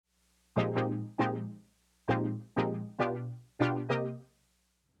Do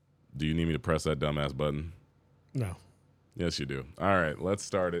you need me to press that dumbass button? No. Yes, you do. All right, let's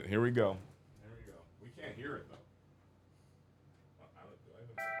start it. Here we go. We can't hear it,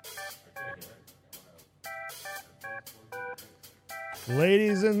 though.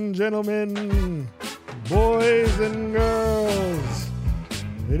 Ladies and gentlemen, boys and girls,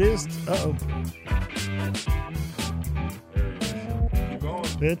 it is.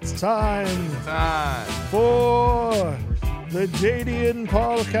 It's time for the JD and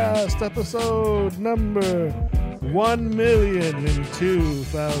Paulcast episode number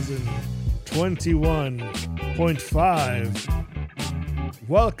 1,002,021.5.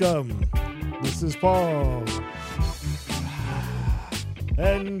 Welcome. This is Paul.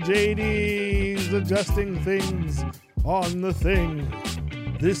 And JD's adjusting things on the thing.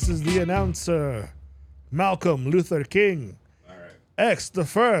 This is the announcer, Malcolm Luther King. All right. X the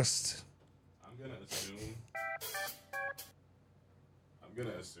first. I'm gonna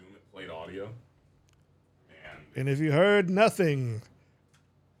assume it played audio. And if you heard nothing,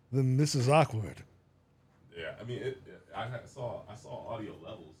 then this is awkward. Yeah, I mean, I saw audio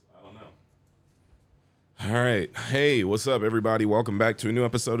levels. I don't know. All right. Hey, what's up, everybody? Welcome back to a new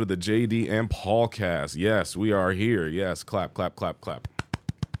episode of the JD and Paulcast. Yes, we are here. Yes, clap, clap, clap, clap.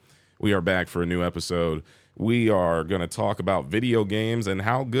 We are back for a new episode. We are going to talk about video games and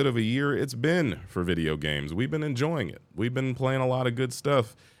how good of a year it's been for video games. We've been enjoying it. We've been playing a lot of good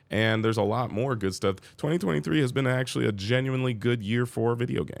stuff, and there's a lot more good stuff. 2023 has been actually a genuinely good year for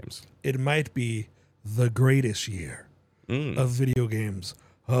video games. It might be the greatest year of video games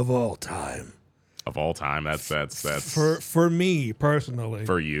of all time. Of all time, that's for me personally.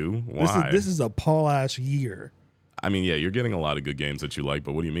 For you, why? This is a Paul-ass year. I mean, yeah, you're getting a lot of good games that you like,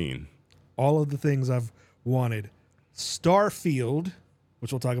 but what do you mean? All of the things I've wanted. Starfield,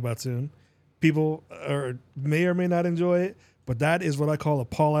 which we'll talk about soon. People may or may not enjoy it, but that is what I call a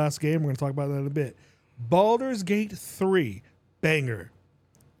Paul-ass game. We're going to talk about that in a bit. Baldur's Gate 3, banger.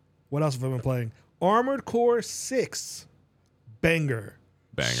 What else have I been playing? Armored Core 6, banger.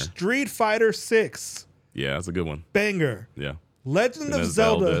 Street Fighter 6. Yeah, that's a good one. Banger. Yeah. Legend of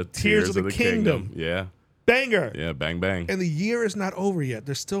Zelda, Tears of the Kingdom. Yeah. Banger. Yeah, bang, bang. And the year is not over yet.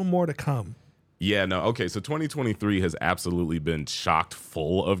 There's still more to come. Yeah, no, okay, so 2023 has absolutely been chocked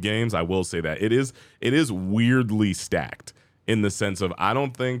full of games. I will say that. It is weirdly stacked in the sense of I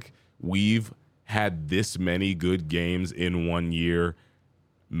don't think we've had this many good games in one year,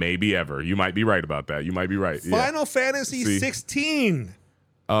 maybe ever. You might be right about that. You might be right. Final Fantasy 16.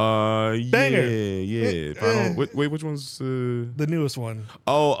 Banger. Yeah. Wait, which one's the newest one?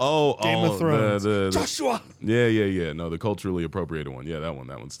 Game of Thrones. Joshua. Yeah. No, the culturally appropriated one. Yeah, that one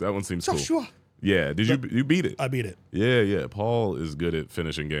seems Joshua. Cool. Yeah. Did you beat it? I beat it. Yeah. Paul is good at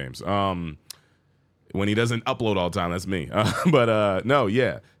finishing games. When he doesn't upload all the time, that's me. But no,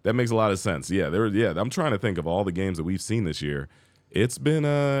 yeah, that makes a lot of sense. Yeah, I'm trying to think of all the games that we've seen this year. It's been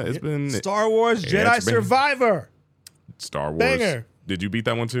Star Wars Jedi Survivor. Star Wars. Banger. Did you beat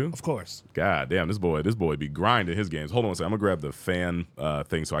that one too? Of course. God damn, this boy be grinding his games. Hold on a second. I'm gonna grab the fan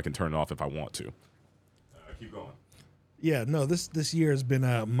thing so I can turn it off if I want to. Keep going. Yeah, no, this year has been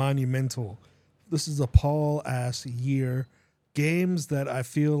monumental. This is a Paul-ass year. Games that I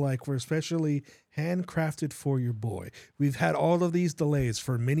feel like were especially handcrafted for your boy. We've had all of these delays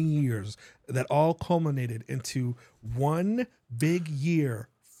for many years that all culminated into one big year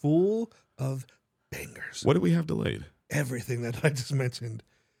full of bangers. What did we have delayed? Everything that I just mentioned.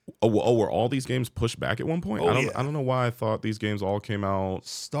 Oh, were all these games pushed back at one point? I don't know why I thought these games all came out.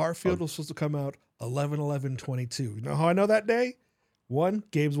 Starfield was supposed to come out 11/11/22. You know how I know that day? 1,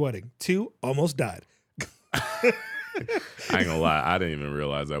 Gabe's wedding. 2, almost died. I ain't gonna lie, I didn't even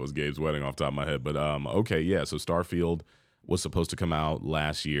realize that was Gabe's wedding off the top of my head. But okay, yeah. So Starfield was supposed to come out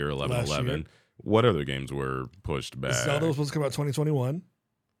last year, 11/11. What other games were pushed back? Zelda was supposed to come out 2021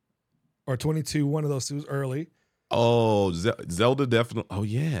 or 22. One of those two was early. Oh, Zelda definitely. Oh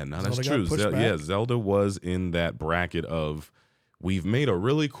yeah, no, that's true. Zelda was in that bracket of we've made a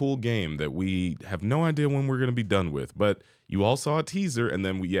really cool game that we have no idea when we're gonna be done with. But you all saw a teaser, and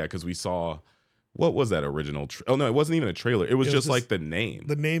then because we saw. What was that original? Oh, no, it wasn't even a trailer. It was just like the name.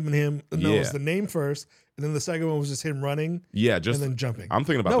 The name and him. No, it was the name first. And then the second one was just him running. Yeah, and then jumping. I'm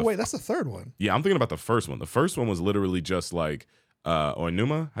thinking about. No, wait, that's the third one. Yeah, I'm thinking about the first one. The first one was literally just like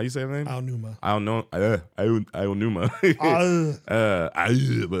Onuma. How you say the name? Aonuma. Aonuma.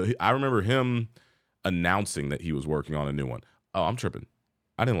 But I remember him announcing that he was working on a new one. Oh, I'm tripping.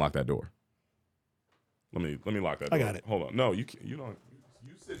 I didn't lock that door. Let me lock that door. I got it. Hold on. No, you don't.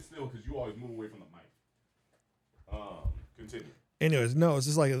 You sit still because you always move away from the mic. Continue. Anyways, no, it's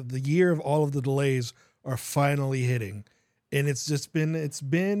just like the year of all of the delays are finally hitting. And it's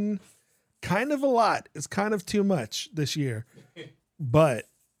been kind of a lot. It's kind of too much this year. But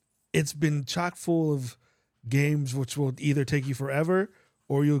it's been chock full of games which will either take you forever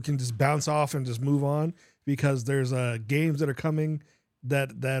or you can just bounce off and just move on because there's games that are coming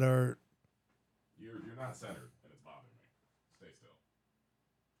that are... You're not centered and it's bothering me. Stay still.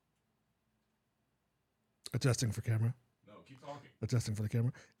 Adjusting for camera. No, keep talking. Adjusting for the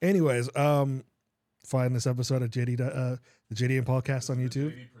camera. Anyways, find this episode at the JD and Paulcast on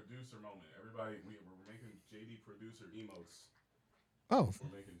YouTube. JD producer moment. Everybody, we're making JD producer emotes. Oh,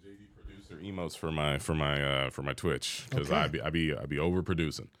 we're making JD producer emotes for my Twitch because Okay. I be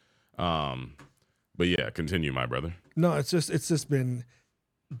overproducing. But yeah, continue, my brother. no, it's just been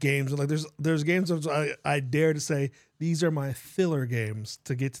games. Like there's games that I dare to say these are my filler games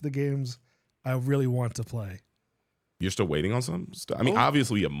to get to the games I really want to play. You're still waiting on some stuff? I mean,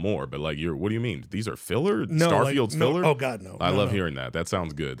 obviously you have more, but like what do you mean? These are filler? No, Starfield's filler? Oh God, no. I No, love no. hearing that. That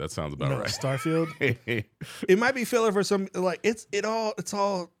sounds good. That sounds about No, right. Starfield. It might be filler for some. Like it's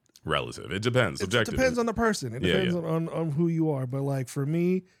all Relative. It depends. it Subjective. depends on the person. It Yeah, depends on who you are. But like for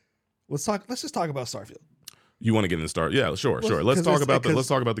me, let's just talk about Starfield. You want to get in the start? Yeah, sure. Let's talk about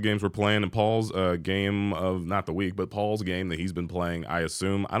the games we're playing and Paul's game of not the week, but Paul's game that he's been playing. I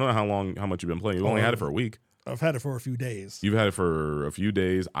assume I don't know how much you've been playing. You've only had it for a week. I've had it for a few days. You've had it for a few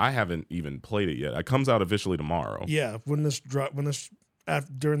days. I haven't even played it yet. It comes out officially tomorrow. Yeah, during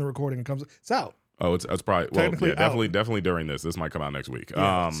the recording it comes, it's out. Oh, it's probably Technically out. definitely during this. This might come out next week.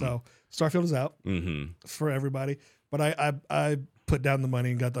 Yeah, so Starfield is out mhm. for everybody. But I put down the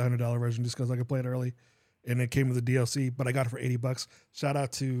money and got the $100 version just because I could play it early, and it came with the DLC. But I got it for $80. Shout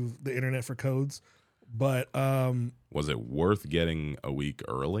out to the internet for codes. But Was it worth getting a week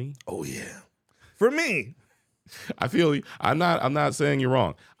early? oh yeah, for me. I feel you. I'm not saying you're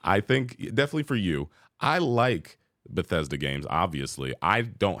wrong. I think definitely for you. I like Bethesda games. Obviously, I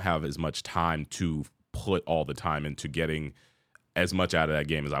don't have as much time to put all the time into getting as much out of that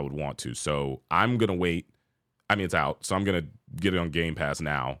game as I would want to. So I'm gonna wait. I mean, it's out, so I'm gonna get it on Game Pass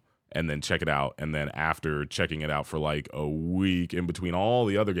now and then check it out. And then after checking it out for like a week in between all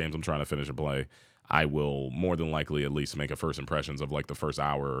the other games I'm trying to finish and play, I will more than likely at least make a first impressions of like the first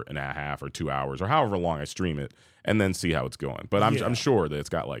hour and a half or 2 hours or however long I stream it, and then see how it's going. But I'm sure that it's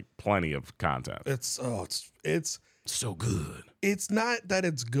got like plenty of content. It's So good. It's not that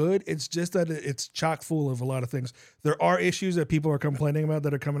it's good. It's just that it's chock full of a lot of things. There are issues that people are complaining about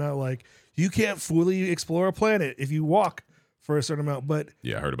that are coming out. Like you can't fully explore a planet if you walk for a certain amount. But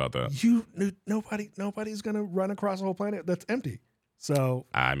Yeah, I heard about that. nobody's gonna run across a whole planet that's empty. So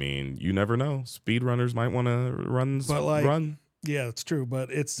I mean, you never know. Speedrunners might want to run. yeah, it's true.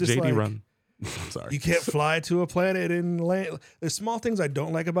 But it's just JD like run. Sorry. you can't fly to a planet and land. There's small things I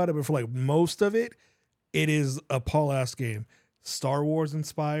don't like about it, but for like most of it, it is a Paul-esque game. Star Wars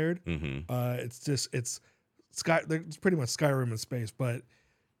inspired. Mm-hmm. It's pretty much Skyrim in space, but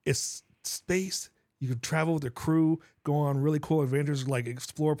it's space. You can travel with the crew, go on really cool adventures, like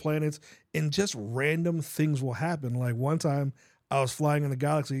explore planets, and just random things will happen. Like one time I was flying in the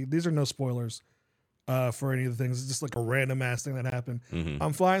galaxy. These are no spoilers for any of the things. It's just like a random ass thing that happened. Mm-hmm.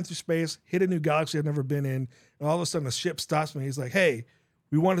 I'm flying through space, hit a new galaxy I've never been in, and all of a sudden a ship stops me. He's like, "Hey,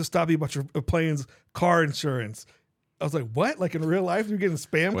 we wanted to stop you about your plane's car insurance." I was like, "What? Like in real life, you're getting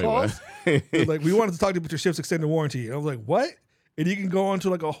spam calls?" He's like, "We wanted to talk to you about your ship's extended warranty." And I was like, "What?" And you can go on to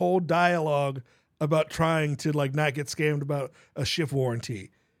like a whole dialogue about trying to like not get scammed about a ship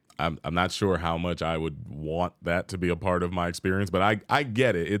warranty. I'm not sure how much I would want that to be a part of my experience, but I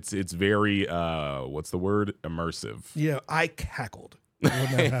get it. It's very what's the word? Immersive. Yeah, I cackled when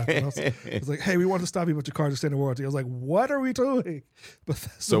that happened. I was like, "Hey, we wanted to stop you about your car's extended warranty." I was like, "What are we doing?" But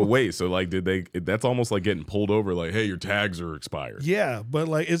So wait, so like did they? That's almost like getting pulled over. Like, hey, your tags are expired. yeah, but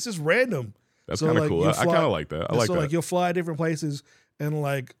like it's just random. That's So, kind of like, cool. you I fly- kind of like that. I like so that. like you'll fly different places and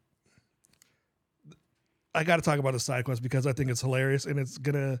like I got to talk about the side quest because I think it's hilarious and it's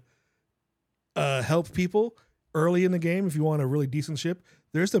gonna help people early in the game if you want a really decent ship.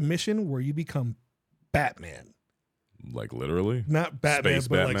 There's a mission where you become Batman, Like literally. not Batman, Space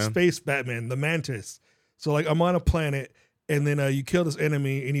but like Batman? Space Batman, the Mantis. So like I'm on a planet and then you kill this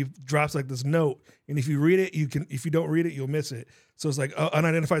enemy and he drops like this note, and if you read it, you can. If you don't read it, you'll miss it. So it's like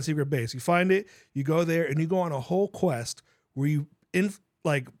unidentified secret base. You find it, you go there, and you go on a whole quest where you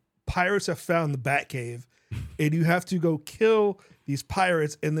like pirates have found the Batcave, and you have to go kill these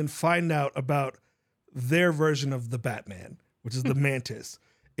pirates and then find out about their version of the Batman, which is the Mantis.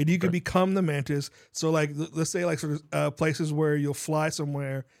 And you can become the Mantis. So like let's say like sort of places where you'll fly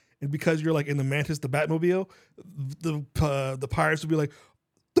somewhere and because you're like in the Mantis, the Batmobile, the pirates will be like,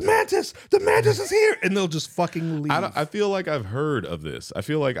 the Mantis is here, and they'll just fucking leave. I feel like I've heard of this. I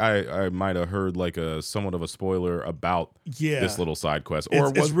feel like I might have heard like a somewhat of a spoiler about this little side quest. Or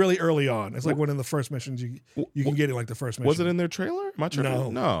it's really early on. It's like one of the first missions you can get in like the first mission. Was it in their trailer? My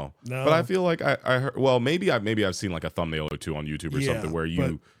trailer? No. But I feel like I heard. Well, maybe I've seen like a thumbnail or two on YouTube or something where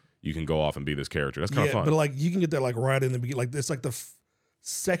you can go off and be this character. That's kind of fun. But like you can get that like right in the beginning. Like it's like the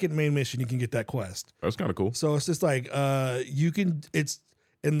second main mission you can get that quest. That's kind of cool. So it's just like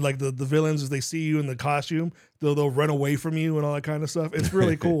and like the villains, as they see you in the costume, they'll run away from you and all that kind of stuff. It's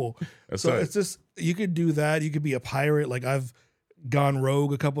really cool. So it's just, you could do that. You could be a pirate. Like I've gone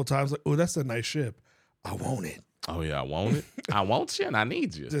rogue a couple of times. Like, oh, that's a nice ship. I want it. Oh yeah, I want it. I want you and I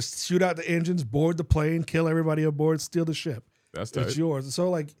need you. Just shoot out the engines, board the plane, kill everybody aboard, steal the ship. That's tight. It's yours.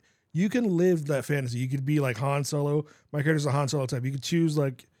 So like you can live that fantasy. You could be like Han Solo. My character's a Han Solo type. You could choose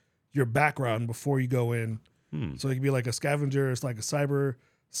like your background before you go in. So you could be like a scavenger. It's like a cyber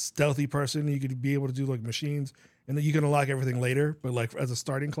stealthy person. You could be able to do like machines, and then you can unlock everything later, but like as a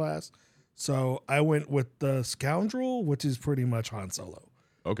starting class. So I went with the scoundrel, which is pretty much Han Solo.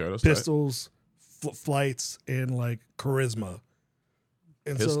 Okay, that's pistols, flights, and like charisma.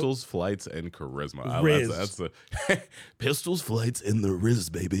 And pistols, flights, and charisma. Riz. That's the pistols, flights, and the Riz,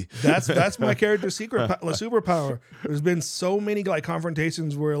 baby. That's my character's superpower. There's been so many like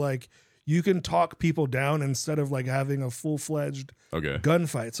confrontations where like you can talk people down instead of like having a full-fledged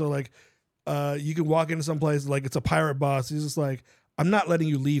gunfight. So like you can walk into some place, like it's a pirate boss. He's just like, I'm not letting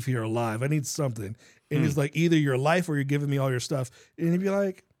you leave here alive. I need something. And he's like, either your life or you're giving me all your stuff. And he'd be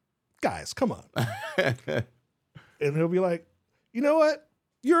like, guys, come on. And he'll be like, you know what?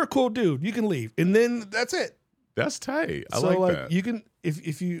 You're a cool dude. You can leave. And then that's it. That's tight. I so like that. You can,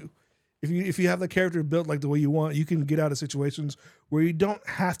 if you have the character built like the way you want, you can get out of situations where you don't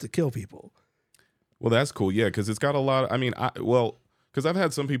have to kill people. Well, that's cool. Yeah, because it's got a lot. Because I've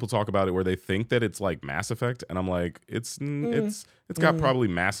had some people talk about it where they think that it's like Mass Effect, and I'm like, it's got probably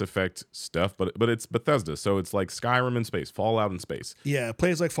Mass Effect stuff, but it's Bethesda, so it's like Skyrim in space, Fallout in space. Yeah, it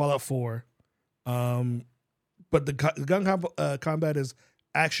plays like Fallout 4, but the gun combat is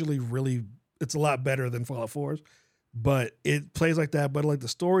actually really, it's a lot better than Fallout 4's. But it plays like that, but like the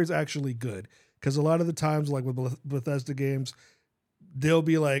story is actually good, because a lot of the times, like with Bethesda games, they'll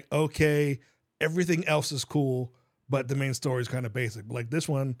be like, okay, everything else is cool, but the main story is kind of basic. But like this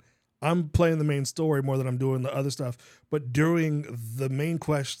one, I'm playing the main story more than I'm doing the other stuff. But during the main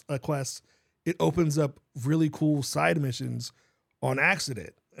quests, it opens up really cool side missions on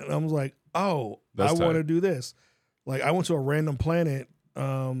accident, and I was like, oh, I want to do this. Like I went to a random planet.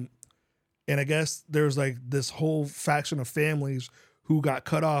 And I guess there's like this whole faction of families who got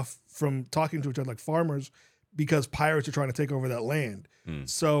cut off from talking to each other, like farmers, because pirates are trying to take over that land.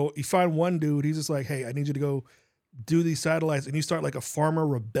 So you find one dude, he's just like, hey, I need you to go do these satellites. And you start like a farmer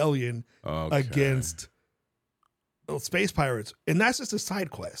rebellion against space pirates. And that's just a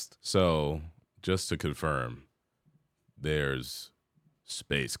side quest. So just to confirm, there's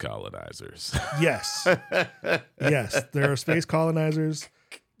space colonizers. Yes. Yes, there are space colonizers.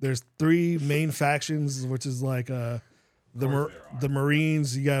 There's 3 main factions, which is like the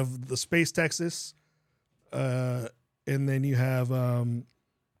Marines. You have the Space Texas, and then you have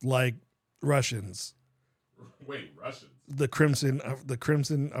like Russians. Wait, Russians? The Crimson.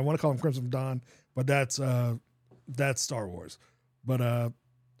 I want to call them Crimson Dawn, but that's Star Wars. But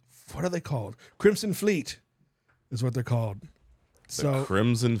what are they called? Crimson Fleet is what they're called. The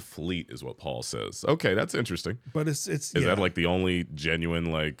Crimson Fleet is what Paul says. Okay, that's interesting. But is that like the only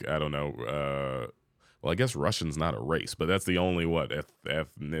genuine, like, I don't know, well, I guess Russian's not a race, but that's the only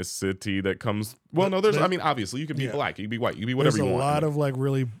ethnicity that comes. Well, no, obviously you can be black, you can be white, you can be whatever you want. There's a lot of like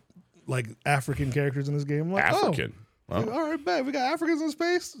really like African characters in this game. I'm like, African. All right, bet we got Africans in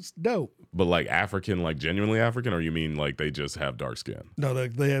space. It's dope. But like African, like genuinely African, or you mean like they just have dark skin? No,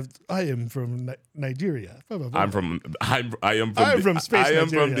 they have. I am from Nigeria. I am from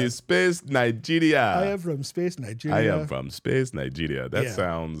the space Nigeria. I am from space Nigeria. I am from space Nigeria. That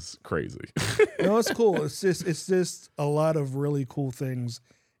sounds crazy. No, it's cool. It's just a lot of really cool things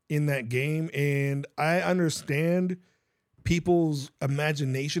in that game, and I understand people's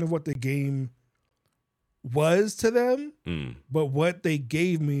imagination of what the game was to them, but what they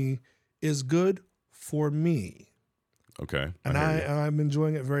gave me is good for me. Okay. And I'm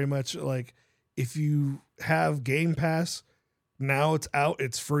enjoying it very much. Like if you have Game Pass, now it's out,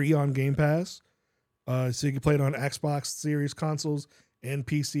 it's free on Game Pass. So you can play it on Xbox Series consoles and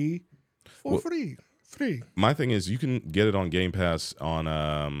PC for free. My thing is you can get it on Game Pass on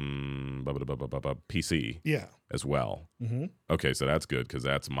PC. Yeah. as well. Mm-hmm. Okay, so that's good because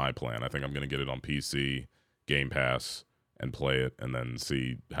that's my plan. I think I'm going to get it on PC, Game Pass, and play it, and then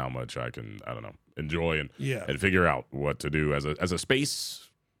see how much I can, I don't know, enjoy and figure out what to do as a space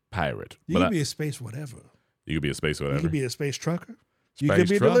pirate. You could be a space whatever. You could be a space whatever. You could be a space trucker. You Space could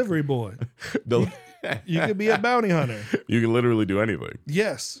be truck? a delivery boy. You could be a bounty hunter. You can literally do anything.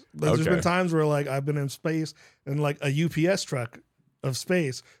 Yes. There's been times where like I've been in space and like a UPS truck of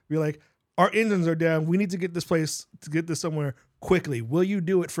space, be like, our engines are down. We need to get this somewhere quickly. Will you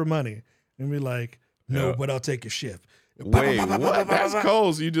do it for money? And be like, no, but I'll take your ship. Wait, what? That's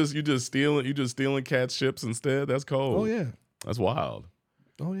cold. So you just stealing cat ships instead? That's cold. Oh yeah. That's wild.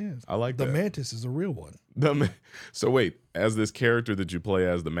 Oh yeah. I like the that. Mantis is a real one. So wait, as this character that you play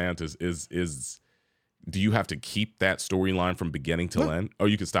as the Mantis is do you have to keep that storyline from beginning till end? Or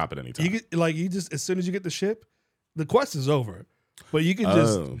you can stop at any time? You just as soon as you get the ship, the quest is over. But you can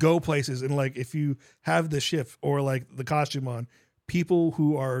just go places and like if you have the ship or like the costume on, people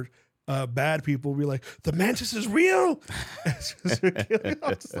who are bad people will be like, the Mantis is real. I'm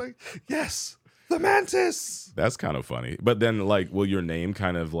just like, yes, the Mantis. That's kind of funny. But then like will your name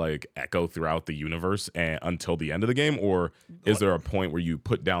kind of like echo throughout the universe until the end of the game? Or is there a point where you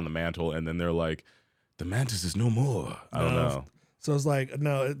put down the mantle and then they're like, the Mantis is no more? I don't know. So it's like,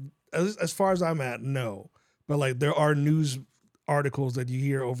 no, as far as I'm at, no. But like there are news articles that you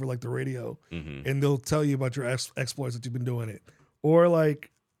hear over like the radio and they'll tell you about your exploits that you've been doing it. Or like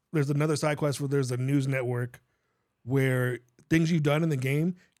there's another side quest where there's a news network where things you've done in the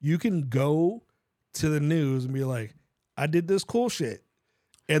game, you can go to the news and be like, I did this cool shit,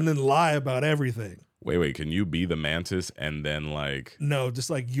 and then lie about everything. Wait, can you be the Mantis and then like... No, just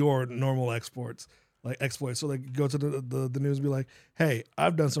like your normal exploits. So like go to the news and be like, hey,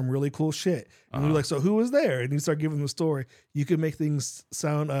 I've done some really cool shit. And you're like, so who was there? And you start giving them the story. You can make things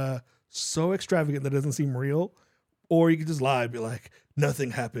sound so extravagant that it doesn't seem real. Or you can just lie and be like,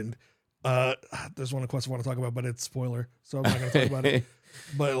 nothing happened. There's one question I want to talk about, but it's spoiler. So I'm not going to talk about it.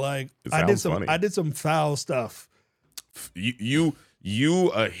 But like I did some foul stuff. You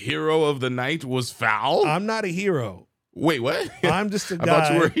a hero of the night was foul? I'm not a hero. Wait, what? I'm just a guy. I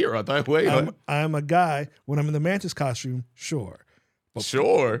thought you were a hero. I thought, I'm a guy. When I'm in the Mantis costume, sure.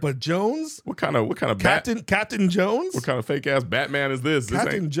 But Jones? What kind of Captain Jones? What kind of fake ass Batman is this?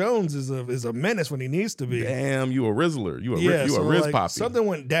 Captain Jones is a menace when he needs to be. Damn, you a Rizzler. You a Riz like, Poppy. Something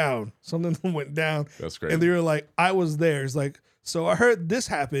went down. That's crazy. And they were like, I was there. It's like, so I heard this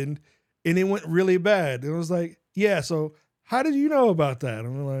happened and it went really bad. And it was like, yeah, so how did you know about that?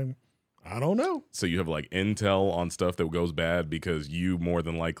 And we're like, I don't know. So you have like intel on stuff that goes bad because you more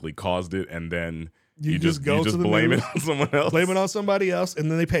than likely caused it, and then you just blame it on someone else. Blame it on somebody else,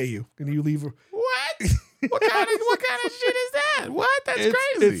 and then they pay you, and you leave. What? what kind of shit is that? What? That's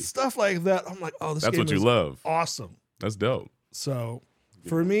crazy. It's stuff like that. I'm like, oh, that's what you love. Awesome. That's dope. So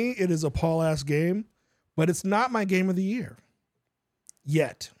for me, it is a Paul-ass game, but it's not my game of the year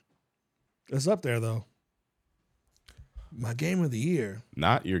yet. It's up there though. My game of the year.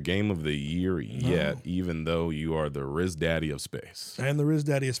 Not your game of the year yet, even though you are the Riz Daddy of space. I am the Riz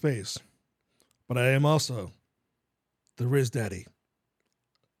Daddy of space. But I am also the Riz Daddy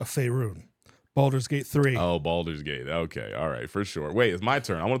of Faerun. Baldur's Gate 3. Oh, Baldur's Gate. Okay, all right, for sure. Wait, it's my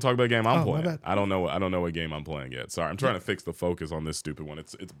turn. I want to talk about a game I'm playing. My bad. I don't know what game I'm playing yet. Sorry, I'm trying to fix the focus on this stupid one.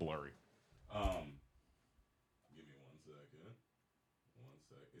 It's blurry. Give me 1 second. 1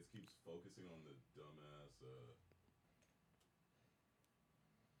 sec. It keeps focusing on the dumbass.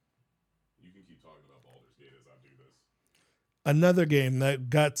 You can keep talking about Baldur's Gate as I do this. Another game that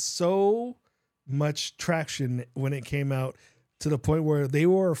got so much traction when it came out to the point where they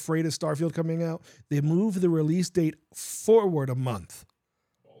were afraid of Starfield coming out. They moved the release date forward a month.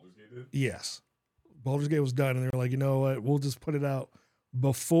 Baldur's Gate did? Yes. Baldur's Gate was done, and they were like, you know what? We'll just put it out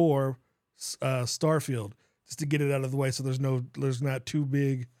before Starfield just to get it out of the way so there's not two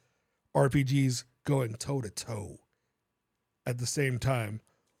big RPGs going toe-to-toe at the same time.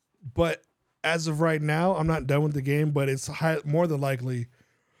 But as of right now, I'm not done with the game, but it's more than likely,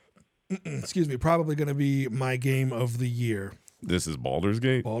 probably going to be my game of the year. This is Baldur's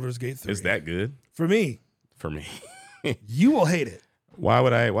Gate? Baldur's Gate 3. Is that good? For me. You will hate it. Why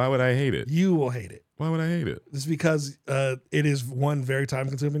would I hate it? You will hate it. Why would I hate it? It's because it is very time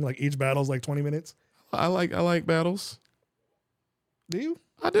consuming. Like each battle is like 20 minutes. I like battles. Do you?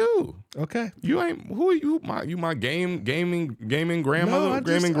 I do. Okay. You ain't who are you? My gaming grandmother,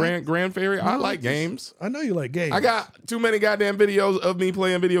 grand fairy. I like games. I know you like games. I got too many goddamn videos of me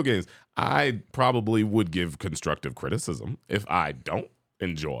playing video games. I probably would give constructive criticism if I don't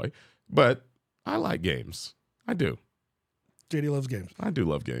enjoy, but I like games. I do. JD loves games. I do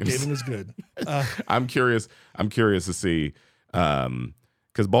love games. Gaming is good. I'm curious to see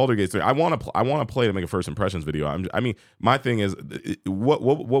because Baldur's Gate 3. I want to play to make a first impressions video. I mean, my thing is, what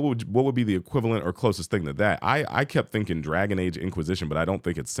would be the equivalent or closest thing to that? I kept thinking Dragon Age Inquisition, but I don't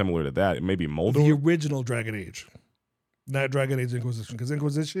think it's similar to that. It may be Moldor. The original Dragon Age, not Dragon Age Inquisition, because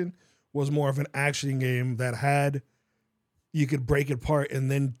Inquisition was more of an action game that had you could break it apart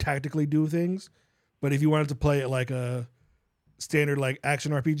and then tactically do things. But if you wanted to play it like a standard like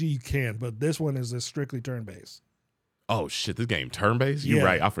action RPG, you can. But this one is a strictly turn based. Oh shit! This game turn based. You're Yeah.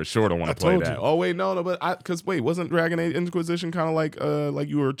 right. I for sure don't want to play that. you. Oh wait, no, but wasn't Dragon Age Inquisition kind of like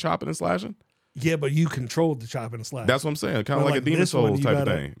you were chopping and slashing? Yeah, but you controlled the chop and slash. That's what I'm saying. Kind of But like a like Demon this one, Souls you type of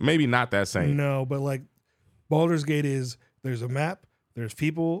gotta- thing. Maybe not that same. No, but like Baldur's Gate is there's a map, there's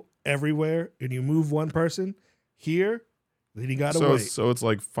people everywhere, and you move one person here, then you gotta wait. So it's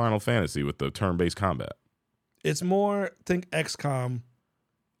like Final Fantasy with the turn based combat. It's more think XCOM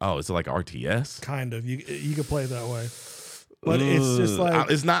Oh, is it like RTS? kind of. You could play it that way. But it's just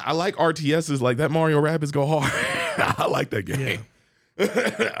like it's not. I like RTSs like that. Mario Rabbids go hard. I like that game.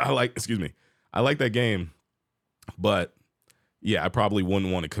 I like that game, but yeah, I probably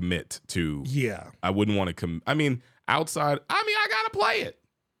wouldn't want to commit to. Yeah. I wouldn't want to I mean, outside. I mean, I gotta play it.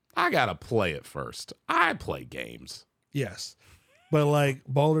 I gotta play it first. I play games. Yes. But like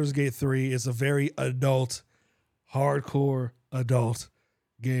Baldur's Gate 3 is a very adult, hardcore adult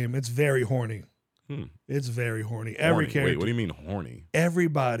game. It's very horny. It's very horny. Every Horny. character. Wait, what do you mean horny?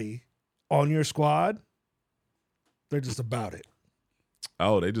 Everybody on your squad, they're just about it.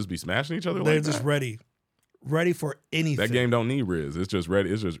 Oh, they just be smashing each other. They're like just that? ready for anything. That game don't need Riz. It's just ready.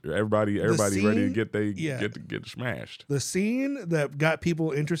 It's just everybody scene- ready to get yeah. get smashed. The scene that got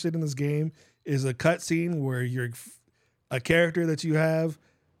people interested in this game is a cutscene where you're a character that you have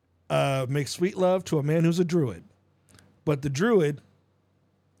makes sweet love to a man who's a druid, but the druid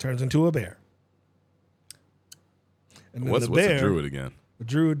turns into a bear. And then What's the bear, a druid again? A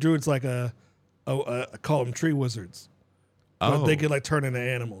druid's like I call them tree wizards. But they could like turn into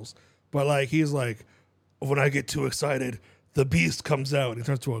animals. But like he's like, when I get too excited, the beast comes out and he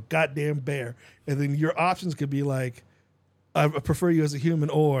turns to a goddamn bear. And then your options could be like, I prefer you as a human,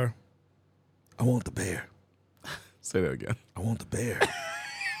 or I want the bear. Say that again. I want the bear.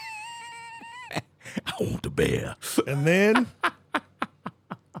 I want the bear. And then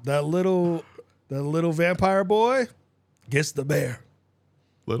that little vampire boy gets the bear.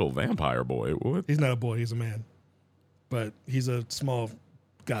 Little vampire boy. What? He's not a boy, he's a man. But he's a small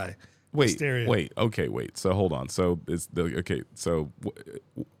guy. Wait. Hysteria. Wait. Okay. Wait. So hold on. So it's the okay. So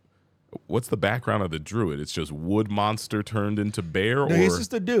what's the background of the druid? It's just wood monster turned into bear, No, or he's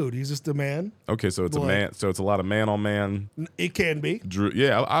just a dude. He's just a man. okay. So it's a Like- man. So it's a lot of man on man. It can be.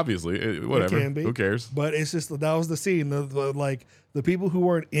 Yeah. Obviously. Whatever. It can be. Who cares? But it's just that was the scene. Like the people who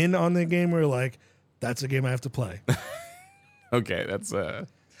weren't in on the game were like, "That's a game I have to play," Okay. That's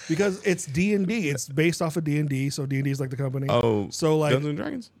because it's D&D. It's based off of D&D, so D&D is like the company. oh. so like Dungeons and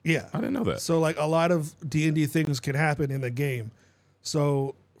Dragons. yeah, I didn't know that. so like a lot of D&D things can happen in the game.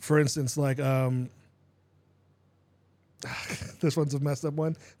 So for instance, like this one's a messed up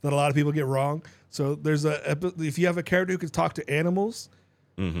one that a lot of people get wrong. So there's if you have a character who can talk to animals,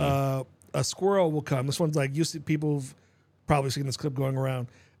 a squirrel will come. This one's like people have probably seen this clip going around.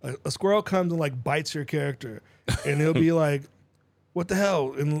 A squirrel comes and like bites your character, and he'll be like, "What the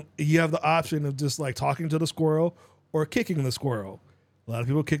hell?" And you have the option of just like talking to the squirrel or kicking the squirrel. A lot of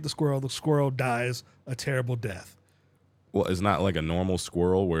people kick the squirrel. The squirrel dies a terrible death. Well, it's not like a normal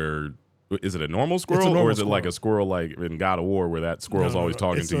squirrel where. Is it a normal squirrel, normal or is it like squirrel. a squirrel like in God of War where that squirrel's No, always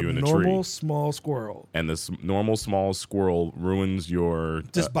talking it's to you in a normal tree? small squirrel. And this normal small squirrel ruins your.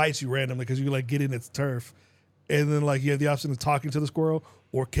 Just bites you randomly because you like get in its turf, and then like you have the option of talking to the squirrel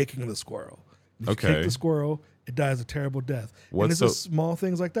or kicking the squirrel. If you Okay. kick the squirrel, it dies a terrible death. What's and it's so- just small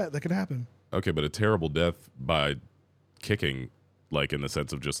things like that can happen. Okay, but a terrible death by kicking, like in the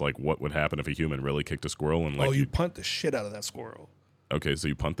sense of just like what would happen if a human really kicked a squirrel and like you punt the shit out of that squirrel. okay, so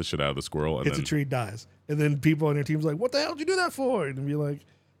you punt the shit out of the squirrel and Hits then a tree, dies. And then people on your team's like, "What the hell did you do that for?" And be like,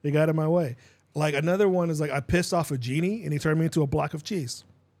 "They got in my way." Like another one is like I pissed off a genie and he turned me into a block of cheese.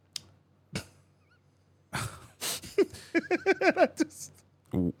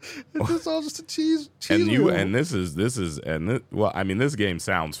 It's just all just a cheese and you wheel. and this is well, I mean, this game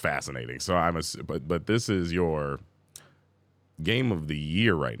sounds fascinating. So but this is your game of the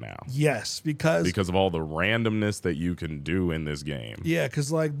year right now Yes, because of all the randomness that you can do in this game. yeah,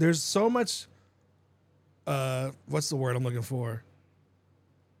 because like there's so much. What's the word I'm looking for?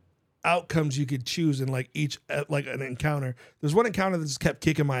 outcomes you could choose in like each like an encounter. There's one encounter that just kept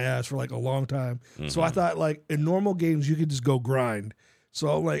kicking my ass for like a long time. So I thought like in normal games you could just go grind.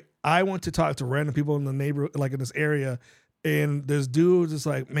 So like I went to talk to random people in the neighborhood, like in this area, and this dude just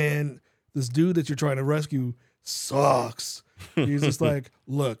like, man, this dude that you're trying to rescue sucks. He's just like,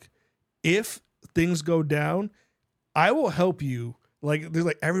 look, if things go down, I will help you. Like there's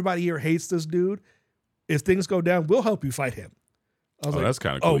like everybody here hates this dude. If things go down, we'll help you fight him. I was like, that's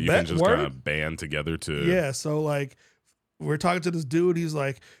kind of cool. You can just kind of band together to. Yeah. So like we're talking to this dude. He's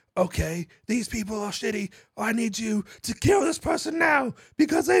like, okay, these people are shitty. I need you to kill this person now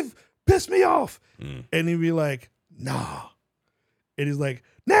because they've pissed me off. And he'd be like, nah. And he's like,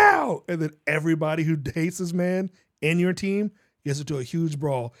 now. And then everybody who hates this man in your team gets into a huge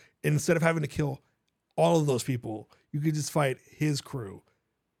brawl. And instead of having to kill all of those people, you could just fight his crew.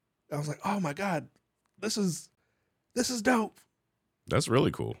 I was like, oh my God, this is dope. That's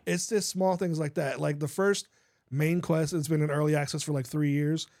really cool. It's just small things like that. Like the first main quest that's been in early access for like 3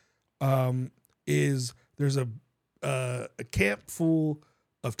 years is there's a camp full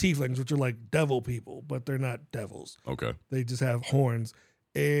of tieflings, which are like devil people, but they're not devils. Okay. They just have horns.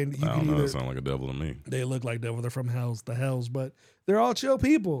 And you I don't can know. either, That sound like a devil to me. they look like devil. They're from the hells, but they're all chill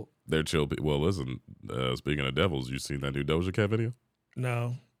people. They're chill. Well, listen, speaking of devils, you seen that new Doja Cat video?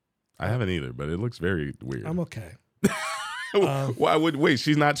 No, I haven't either, but it looks very weird. I'm okay. Why would wait?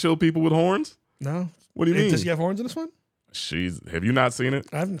 She's not chill people with horns? No. What do you mean? Does she have horns in this one? Have you not seen it?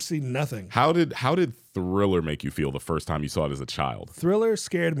 I haven't seen nothing. How did Thriller make you feel the first time you saw it as a child? Thriller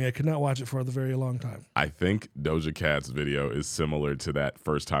scared me. I could not watch it for a very long time. I think Doja Cat's video is similar to that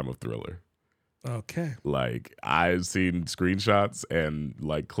first time of Thriller. Okay. Like I've seen screenshots and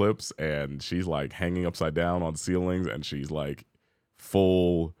like clips, and she's like hanging upside down on ceilings, and she's like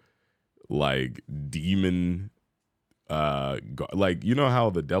full like demon like you know how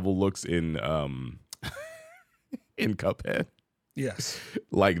the devil looks in in Cuphead? Yes.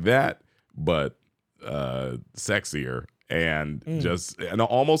 Like that, but sexier and and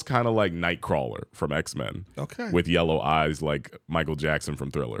almost kind of like Nightcrawler from X-Men. Okay. With yellow eyes like Michael Jackson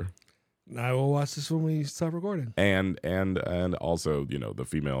from Thriller. I will watch this when we stop recording. And also, you know, the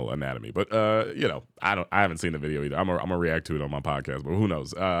female anatomy. But you know, I haven't seen the video either. I'm gonna react to it on my podcast, but who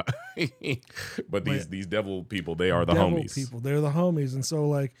knows? But these devil people, they are the homies. People, they're the homies. And so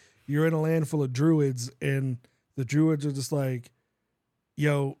like you're in a land full of druids, and the druids are just like,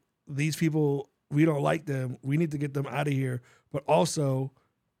 yo, these people, we don't like them. We need to get them out of here. But also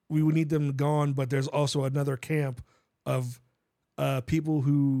we would need them gone, but there's also another camp of people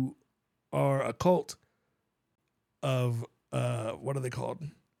who are a cult of what are they called?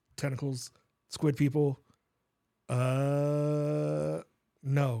 Tentacles, squid people. No.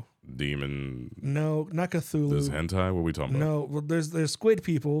 Demon. No, not Cthulhu. This hentai? What are we talking about? No, well, there's squid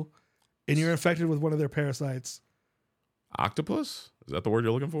people, and you're infected with one of their parasites. Octopus? Is that the word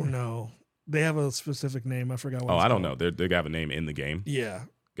you're looking for? No, they have a specific name. I forgot what. Oh, it's I don't called. know. They have a name in the game. Yeah,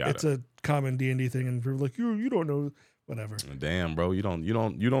 It's a common D&D thing, and people are like you don't know. Whatever. Damn, bro, you don't know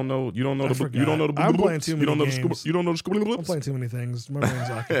I'm playing too many games. You don't know the I'm playing too many things. My brain's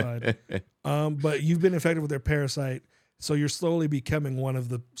occupied. But you've been infected with their parasite, so you're slowly becoming one of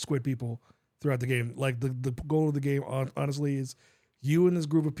the squid people throughout the game. Like the goal of the game, honestly, is you and this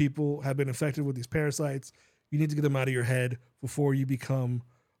group of people have been infected with these parasites. You need to get them out of your head before you become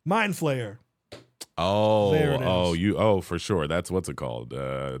Mind Flayer. For sure. That's what's it called?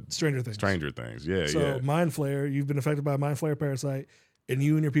 Stranger Things. Stranger Things. Yeah, So Mind Flayer, you've been affected by a Mind Flayer parasite, and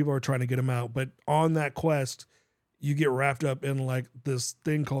you and your people are trying to get them out. But on that quest, you get wrapped up in like this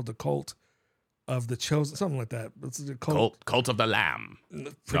thing called the Cult of the Chosen, something like that. It's the cult of the Lamb.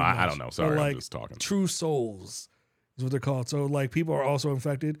 No, I don't know. Sorry, I'm just talking. True Souls is what they're called. So like people are also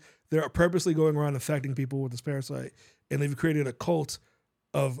infected. They're purposely going around infecting people with this parasite, and they've created a cult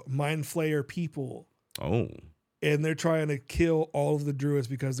of Mind Flayer people. Oh. And they're trying to kill all of the druids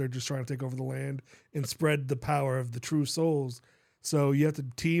because they're just trying to take over the land and spread the power of the true souls. So you have to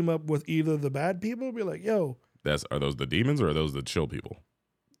team up with either the bad people and be like, yo. Are those the demons or are those the chill people?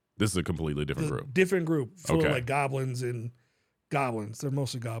 This is a completely different group. Different group. Full of like goblins and goblins. They're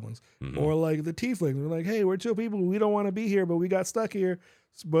mostly goblins. Mm-hmm. Or like the tieflings. We're like, hey, we're chill people. We don't want to be here, but we got stuck here.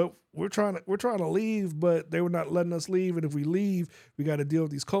 But we're trying to leave, but they were not letting us leave. And if we leave, we got to deal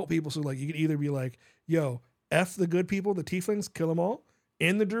with these cult people. So like you could either be like, yo, F the good people, the tieflings, kill them all,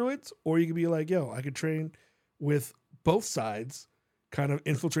 and the druids, or you could be like, yo, I could train with both sides, kind of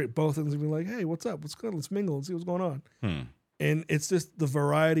infiltrate both and be like, hey, what's up? What's good? Let's mingle and see what's going on. And it's just the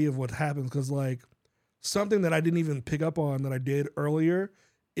variety of what happens, because like something that I didn't even pick up on that I did earlier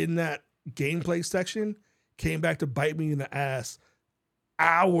in that gameplay section came back to bite me in the ass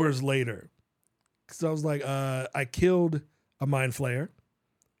hours later. Because I was like, I killed a mind flayer.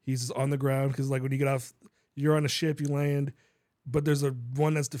 He's just on the ground because like when you get off, you're on a ship, you land, but there's a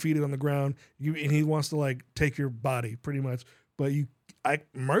one that's defeated on the ground, and he wants to like take your body pretty much. But I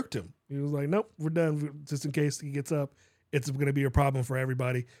murked him. He was like, nope, we're done. Just in case he gets up, it's going to be a problem for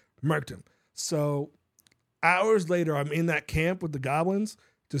everybody. Murked him. So hours later, I'm in that camp with the goblins,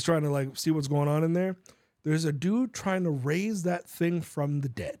 just trying to like see what's going on in there. There's a dude trying to raise that thing from the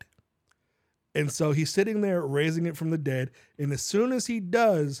dead. And so he's sitting there raising it from the dead. And as soon as he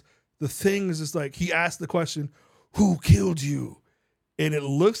does, the thing is just like, he asks the question, who killed you? And it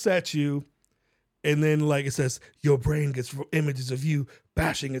looks at you. And then like it says, your brain gets images of you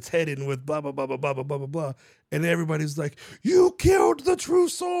bashing its head in with blah, blah, blah, blah, blah, blah, blah, blah, blah. And everybody's like, you killed the true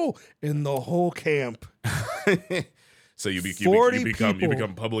soul. And the whole camp. So you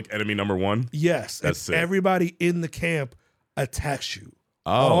become public enemy number one? Yes. That's sick. Everybody in the camp attacks you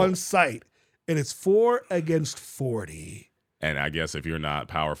on sight. And it's 4 against 40. And I guess if you're not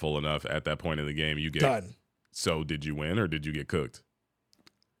powerful enough at that point in the game, you get done. So did you win or did you get cooked?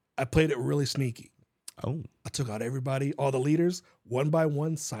 I played it really sneaky. Oh. I took out everybody, all the leaders, one by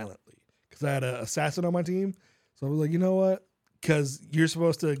one silently. Because I had an assassin on my team. So I was like, you know what? Because you're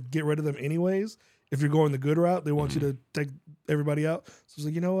supposed to get rid of them anyways. If you're going the good route, they want you to take everybody out. So I was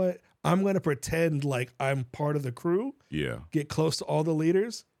like, you know what? I'm going to pretend like I'm part of the crew. Yeah. Get close to all the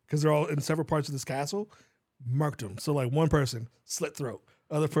leaders. Because they're all in several parts of this castle. Marked them. So like one person, slit throat.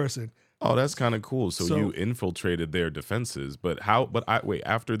 Other person. Oh, that's kind of cool. So you infiltrated their defenses, but wait,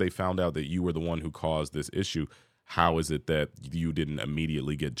 after they found out that you were the one who caused this issue, how is it that you didn't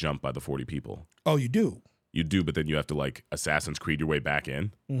immediately get jumped by the 40 people? Oh, you do. You do, but then you have to like Assassin's Creed your way back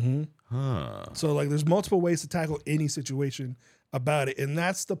in? Mm-hmm. Huh. So like there's multiple ways to tackle any situation about it. And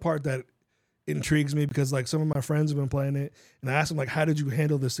that's the part that intrigues me because like some of my friends have been playing it and I asked them like, how did you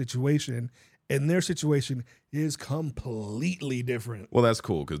handle this situation? And their situation is completely different. Well, that's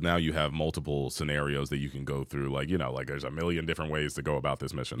cool because now you have multiple scenarios that you can go through. Like, you know, like there's a million different ways to go about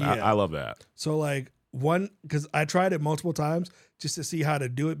this mission. Yeah. I love that. So like because I tried it multiple times just to see how to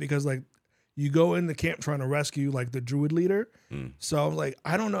do it because like you go in the camp trying to rescue like the druid leader. So I'm like,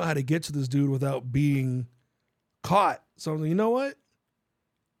 I don't know how to get to this dude without being caught. So I'm like, you know what?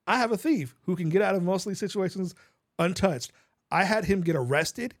 I have a thief who can get out of most of these situations untouched. I had him get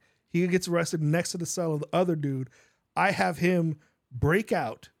arrested. He gets arrested next to the cell of the other dude. I have him break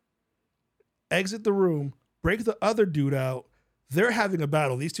out, exit the room, break the other dude out. They're having a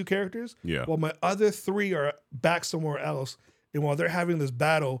battle, these two characters. Yeah. While my other 3 are back somewhere else. And while they're having this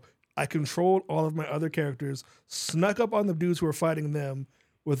battle, I controlled all of my other characters, snuck up on the dudes who are fighting them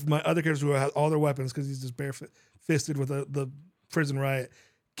with my other characters who have all their weapons because he's just bare-fisted with the prison riot.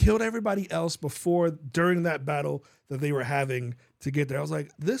 Killed everybody else during that battle that they were having to get there. I was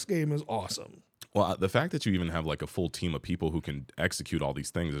like, this game is awesome. Well, the fact that you even have like a full team of people who can execute all these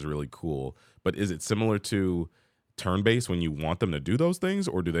things is really cool. But is it similar to turn-based when you want them to do those things,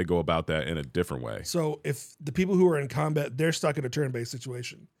 or do they go about that in a different way? So if the people who are in combat, they're stuck in a turn-based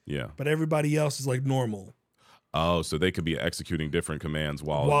situation. Yeah. But everybody else is like normal. Oh, so they could be executing different commands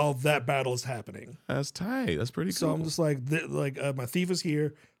while that battle is happening. That's tight. That's pretty cool. So I'm just like my thief is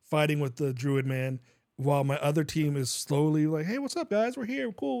here fighting with the druid man while my other team is slowly like, hey, what's up, guys? We're here.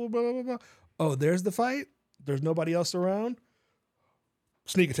 Cool. Blah, blah, blah, blah. Oh, there's the fight. There's nobody else around.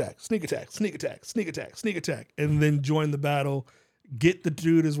 Sneak attack, sneak attack, sneak attack, sneak attack, sneak attack. And then join the battle. Get the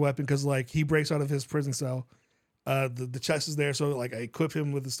dude his weapon because like he breaks out of his prison cell. The chest is there, so like I equip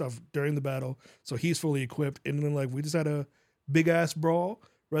him with the stuff during the battle, so he's fully equipped. And then like we just had a big ass brawl,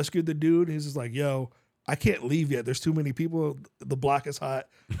 rescued the dude. He's just like, "Yo, I can't leave yet. There's too many people. The block is hot.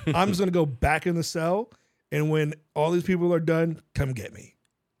 I'm just gonna go back in the cell, and when all these people are done, come get me."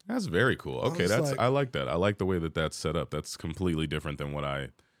 That's very cool. Okay, I like that. I like the way that that's set up. That's completely different than what I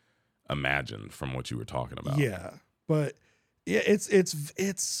imagined from what you were talking about. Yeah, but yeah, it's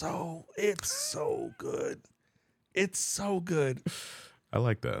so good. It's so good. I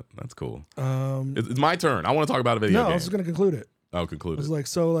like that. That's cool. It's my turn. I want to talk about a video game. I was just gonna conclude it. I'll conclude it. It's like,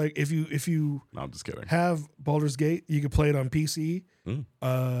 so like if you no, I'm just kidding. Have Baldur's Gate, you can play it on PC.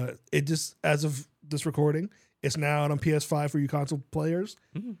 It just, as of this recording, it's now out on PS5 for you console players.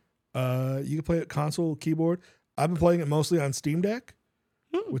 You can play it console, keyboard. I've been playing it mostly on Steam Deck,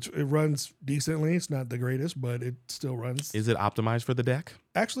 which it runs decently. It's not the greatest, but it still runs. Is it optimized for the deck?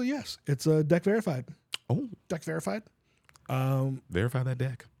 Actually, yes. It's deck verified. Oh, deck verified. Verify that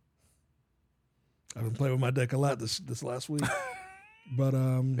deck. I've been playing with my deck a lot this last week. But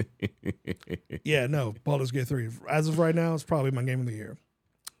yeah, no, Baldur's Gate 3. As of right now, it's probably my game of the year.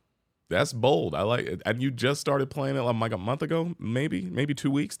 That's bold. I like it. And you just started playing it like a month ago, maybe 2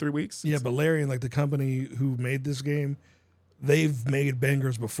 weeks, 3 weeks. Yeah, but Larian, like the company who made this game, they've made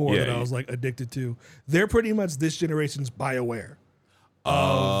bangers before Yeah, that I was like addicted to. They're pretty much this generation's BioWare.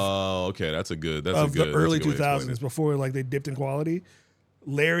 Oh, okay, that's a good. That's of a good. the early that's a good way to explain 2000s it. before like they dipped in quality.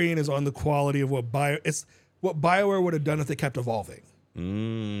 Larian is on the quality of what BioWare would have done if they kept evolving.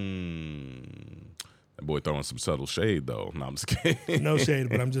 That boy throwing some subtle shade though. No, I'm just kidding. No shade,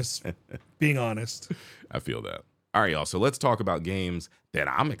 but I'm just being honest. I feel that. All right, y'all. So let's talk about games that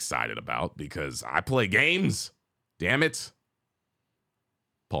I'm excited about because I play games. Damn it.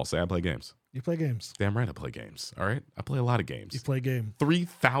 Paul, say I play games. You play games. Damn right I play games. All right? I play a lot of games. You play game.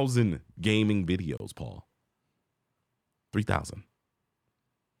 3,000 gaming videos, Paul. 3,000.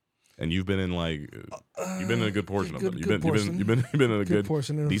 And you've been in you've been in a good portion of them. You've been in a good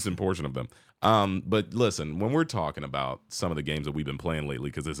decent portion of them. But listen, when we're talking about some of the games that we've been playing lately,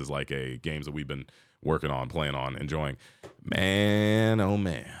 because this is like a games that we've been working on, playing on, enjoying, man, oh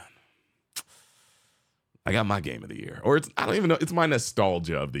man. I got my game of the year. Or I don't even know, it's my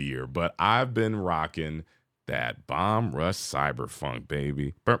nostalgia of the year, but I've been rocking that Bomb Rush Cyberfunk,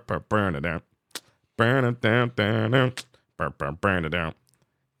 baby. Burn it down. Burn it down, down, down. Burn it down.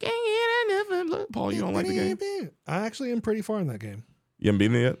 Paul, you don't like the game? I actually am pretty far in that game. You haven't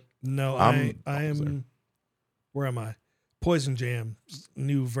beaten it yet? No, I am. Where am I? Poison Jam,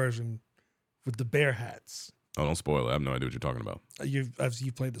 new version with the bear hats. Oh, don't spoil it. I have no idea what you're talking about. You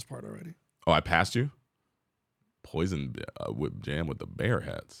played this part already. Oh, I passed you? Poison Jam with the bear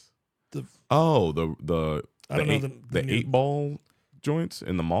hats. The I don't know the 8-ball joints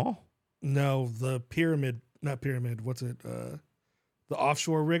in the mall? No, the pyramid, not pyramid. What's it? The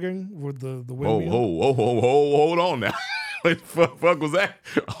offshore rigging with the windmill. Hold on now. What the fuck was that?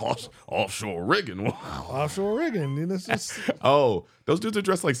 Offshore rigging. Wow. Offshore rigging. And it's just oh, those dudes are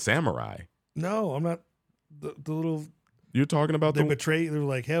dressed like samurai. No, I'm not. The little. You're talking about they betray. They're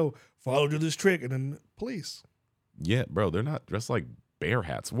like, hell, follow to this trick, and then police. Yeah, bro, they're not dressed like bear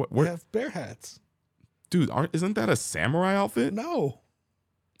hats. What? They have bear hats, dude. Isn't that a samurai outfit? No,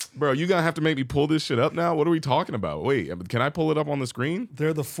 bro. You gonna have to make me pull this shit up now. What are we talking about? Wait, can I pull it up on the screen?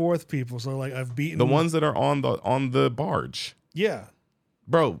 They're the fourth people. So like, I've beaten the ones that are on the barge. Yeah,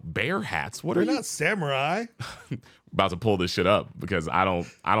 bro, bear hats. What they're are you? Not samurai. About to pull this shit up because I don't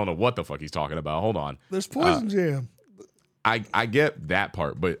know what the fuck he's talking about. Hold on. There's Poison Jam. I get that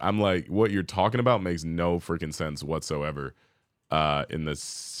part, but I'm like, what you're talking about makes no freaking sense whatsoever. In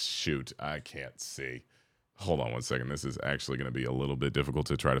this shoot, I can't see. Hold on one second. This is actually going to be a little bit difficult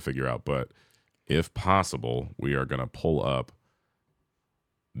to try to figure out, but if possible, we are going to pull up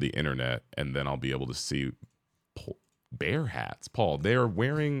the internet and then I'll be able to see bear hats. Paul, they're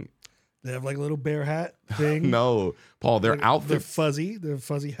wearing. They have like a little bear hat thing. No, Paul, their outfits. They're fuzzy. They're a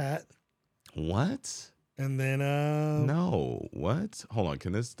fuzzy hat. What? And then no, what? Hold on,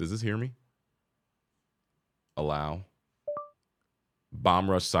 does this hear me? Allow. Bomb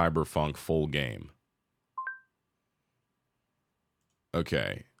Rush Cyberfunk full game.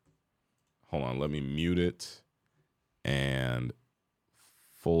 Okay. Hold on, let me mute it and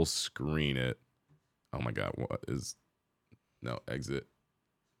full screen it. Oh my god, what is no exit.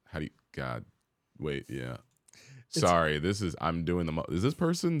 How do you God wait, yeah. Sorry, I'm doing is this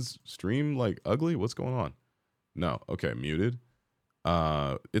person's stream like ugly? What's going on? No, okay, muted.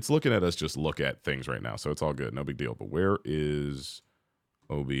 It's looking at us just look at things right now, so it's all good, no big deal. But where is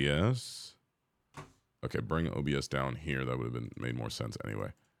OBS? Okay, bring OBS down here. That would have made more sense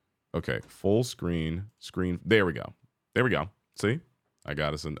anyway. Okay, full screen. There we go. See, I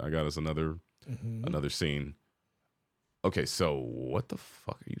got us another scene. Okay, so what the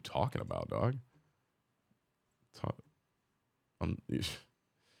fuck are you talking about, dog? You're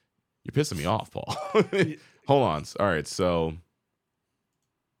pissing me off, Paul. Hold on. All right, so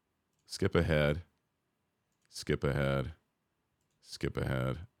skip ahead. Hopefully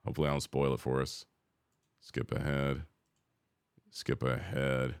I don't spoil it for us. Skip ahead.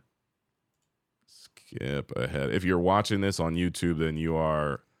 If you're watching this on YouTube, then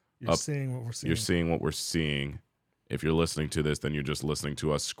you're seeing what we're seeing. You're seeing what we're seeing. If you're listening to this, then you're just listening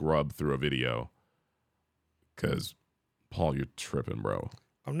to us scrub through a video. Because, Paul, you're tripping, bro.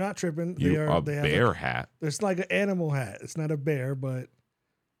 I'm not tripping. Bear hat. It's like an animal hat. It's not a bear, but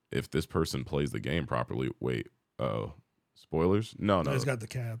if this person plays the game properly, wait. Oh, spoilers? No. It's got the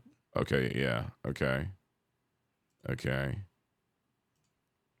cab. Okay, yeah. Okay.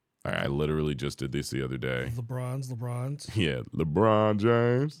 All right, I literally just did this the other day. LeBron's. Yeah, LeBron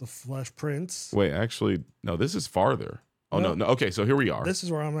James. The Flesh Prince. Wait, actually, no, this is farther. Oh, no. Okay, so here we are. This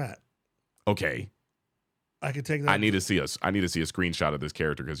is where I'm at. Okay. I could take that. I need to see a screenshot of this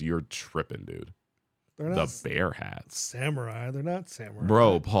character because you're tripping, dude. They're The bear hats. Samurai. They're not samurai.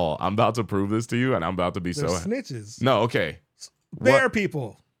 Bro, Paul, I'm about to prove this to you, and I'm about to be They're so snitches. No, okay. Bear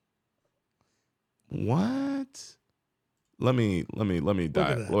people. What? Let me wait,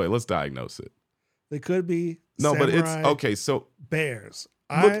 let's diagnose it. They could be no, but it's okay. So bears.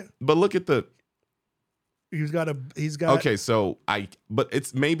 But look at the. He's got. Okay, so but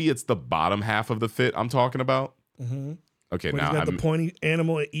it's the bottom half of the fit I'm talking about. Mm-hmm. Okay, but now he's got the pointy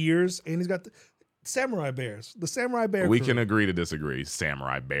animal ears, and he's got the samurai bears. The samurai bear. We can agree to disagree.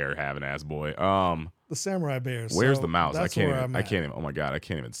 Samurai bear having ass boy. The samurai bears. Where's the mouse? I can't even. Oh my god, I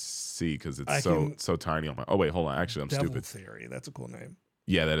can't even see because it's so tiny on my. Oh wait, hold on. Actually, I'm stupid. Theory. That's a cool name.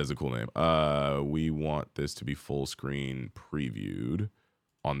 Yeah, that is a cool name. We want this to be full screen previewed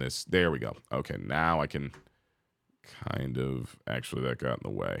on this. There we go. Okay, now I can kind of. Actually, that got in the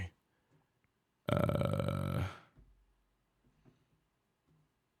way.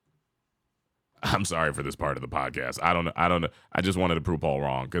 I'm sorry for this part of the podcast. I don't know. I just wanted to prove Paul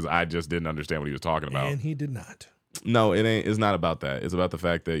wrong because I just didn't understand what he was talking about. And he did not. No, it ain't. It's not about that. It's about the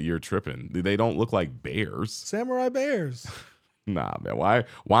fact that you're tripping. They don't look like bears. Samurai bears. Nah, man.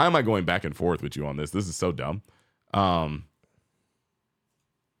 Why am I going back and forth with you on this? This is so dumb. I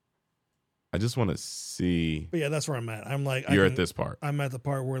just want to see. But yeah, that's where I'm at. I'm like, you're at this part. I'm at the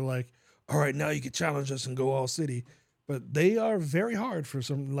part where like, all right, now you can challenge us and go all city, but they are very hard for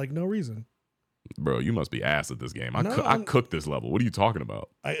some no reason. Bro, you must be ass at this game. I cooked this level. What are you talking about?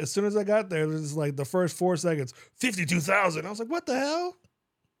 As soon as I got there, it was like the first 4 seconds, 52,000. I was like, what the hell?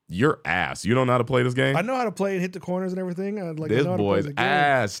 You're ass. You don't know how to play this game? I know how to play and hit the corners and everything. This boy's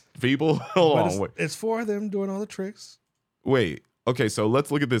ass, people. Hold on. Wait. It's for them doing all the tricks. Wait. Okay, so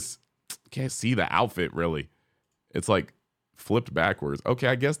let's look at this. Can't see the outfit, really. It's like flipped backwards. Okay,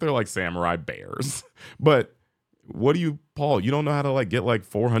 I guess they're like samurai bears. But what do you, Paul, you don't know how to get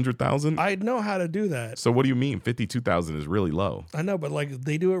 400,000? I know how to do that. So what do you mean 52,000 is really low? I know, but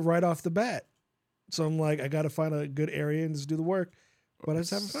they do it right off the bat. So I'm like, I got to find a good area and just do the work. But I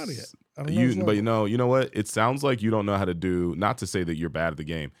just haven't found it yet. I don't know. But you know what? It sounds like you don't know how to do, not to say that you're bad at the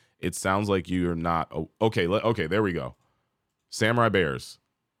game. It sounds like you're not. Okay, there we go. Samurai bears.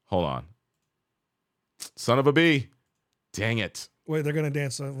 Hold on. Son of a bee. Dang it. Wait, they're going to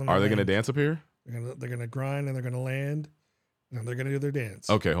dance. Are they going to dance up here? They're gonna grind and they're gonna land and they're gonna do their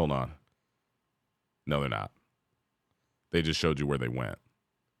dance. Okay, hold on. No, they're not. They just showed you where they went.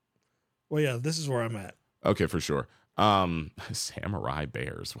 Well, yeah, this is where I'm at. Okay, for sure. Samurai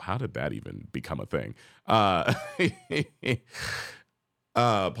bears. How did that even become a thing? Paul,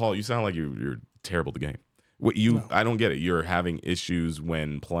 you sound like you're terrible at the game. No. I don't get it. You're having issues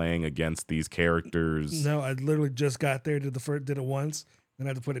when playing against these characters. No, I literally just got there, did it once, and I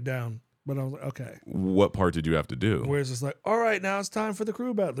had to put it down. But I was like, okay. What part did you have to do? Where it's just like, all right, now it's time for the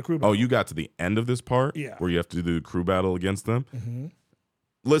crew battle. Oh, you got to the end of this part? Yeah. Where you have to do the crew battle against them? Mm-hmm.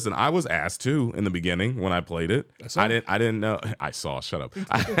 Listen, I was asked too in the beginning when I played it. I didn't know. I saw. Shut up.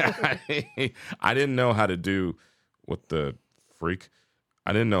 I didn't know how to do what the freak.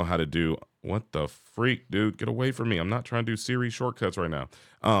 I didn't know how to do what the freak, dude. Get away from me. I'm not trying to do Siri shortcuts right now.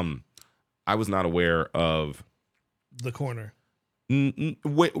 I was not aware of the corner.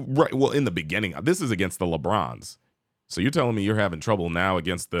 Wait, right. Well, in the beginning, this is against the LeBrons. So you're telling me you're having trouble now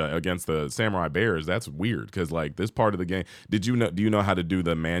against the Samurai Bears? That's weird because this part of the game. Do you know how to do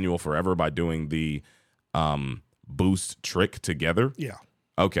the manual forever by doing the boost trick together? Yeah.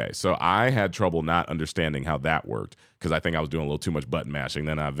 Okay, so I had trouble not understanding how that worked because I think I was doing a little too much button mashing.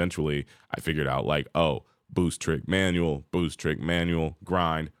 Then I figured out boost trick manual,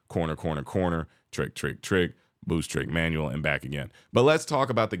 grind, corner, trick, boost trick manual, and back again. But let's talk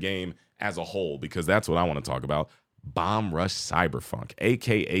about the game as a whole because that's what I want to talk about. Bomb Rush Cyberfunk,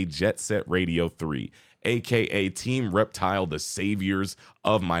 aka Jet Set Radio 3, aka Team Reptile, the saviors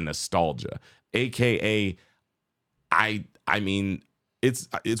of my nostalgia, aka I mean it's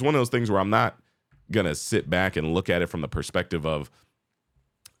one of those things where I'm not gonna sit back and look at it from the perspective of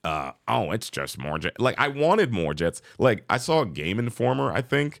it's just more Jets. I wanted more Jets. I saw Game Informer, I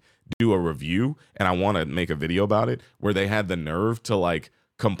think, do a review, and I want to make a video about it where they had the nerve to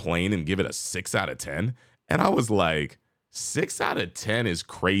complain and give it a 6 out of 10. And I was like, 6 out of 10 is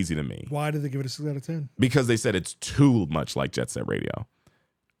crazy to me. Why did they give it a 6 out of 10? Because they said it's too much like Jet Set Radio.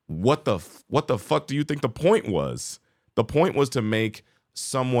 What the fuck do you think the point was? The point was to make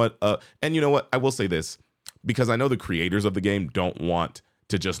somewhat and you know what? I will say this, because I know the creators of the game don't want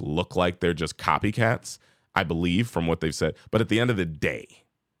to just look like they're just copycats, I believe, from what they've said. But at the end of the day,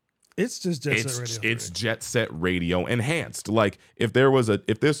 It's just Jet Set Radio. It's Jet Set Radio enhanced. Like if there was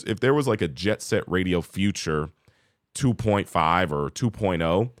like a Jet Set Radio Future 2.5 or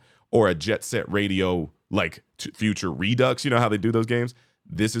 2.0 or a Jet Set Radio like Future Redux, you know how they do those games?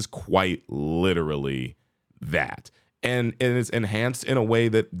 This is quite literally that. And it's enhanced in a way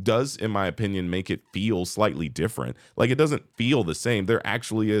that does, in my opinion, make it feel slightly different. Like it doesn't feel the same. There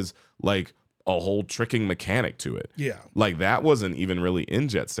actually is like a whole tricking mechanic to it. Yeah. Like that wasn't even really in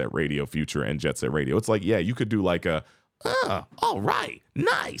Jet Set Radio Future and Jet Set Radio. It's like, yeah, you could do like all right,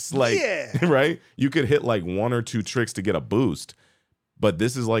 nice. Like, yeah. Right? You could hit like one or two tricks to get a boost. But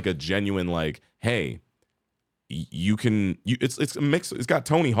this is like a genuine like, hey, it's a mix. It's got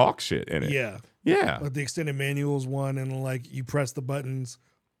Tony Hawk shit in it. Yeah. Yeah. Like the extended manuals one, and like you press the buttons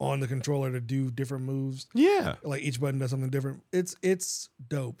on the controller to do different moves. Yeah. Like each button does something different. It's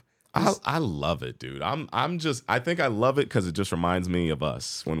dope. I love it, dude. I think I love it because it just reminds me of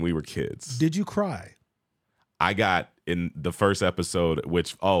us when we were kids. Did you cry? I got in the first episode,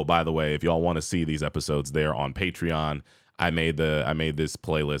 which, oh, by the way, if y'all want to see these episodes, they're on Patreon. I made this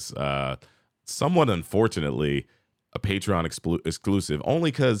playlist, somewhat unfortunately, a Patreon exclusive, only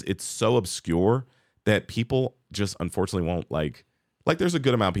because it's so obscure that people just unfortunately won't like there's a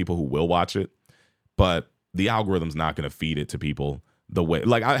good amount of people who will watch it, but the algorithm's not going to feed it to people the way,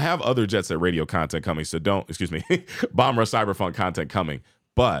 like I have other Jet Set Radio content coming, so Bomb Rush Cyberpunk content coming,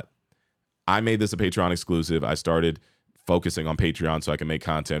 but I made this a Patreon exclusive. I started focusing on Patreon so I can make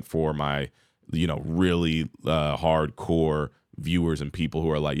content for my, really hardcore viewers and people who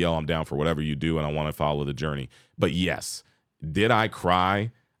are like, yo, I'm down for whatever you do and I want to follow the journey. But yes, did I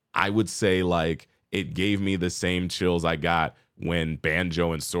cry? I would say like it gave me the same chills I got when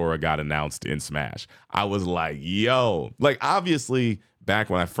Banjo and Sora got announced in Smash. I was like, yo, like obviously back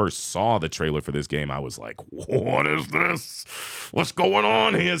when I first saw the trailer for this game, I was like, what is this? What's going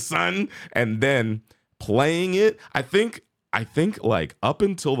on here, son? And then playing it, I think like up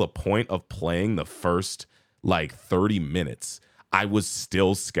until the point of playing the first like 30 minutes, I was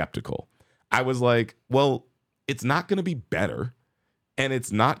still skeptical. I was like, well, it's not going to be better and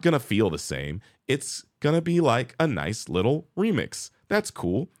it's not going to feel the same. It's going to be like a nice little remix. That's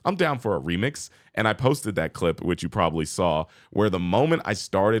cool. I'm down for a remix. And I posted that clip, which you probably saw, where the moment I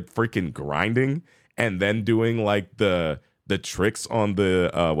started freaking grinding and then doing like the tricks on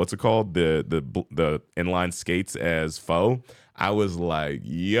the what's it called? The inline skates as foe, I was like,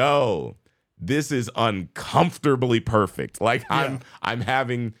 yo, this is uncomfortably perfect. Like I'm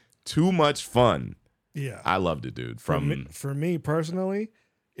having too much fun. Yeah. I loved it, dude. For me personally,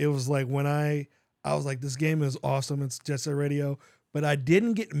 it was like when I was like, this game is awesome. It's Jet Set Radio. But I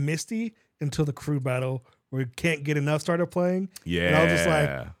didn't get misty until the crew battle where Can't Get Enough started playing. Yeah. And I was just like,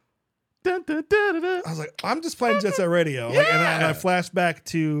 dun, dun, dun, dun, dun. I was like, I'm just playing Jet Set Radio. Like, and I flashed back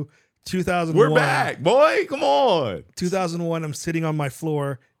to 2001. We're back, boy. Come on. 2001, I'm sitting on my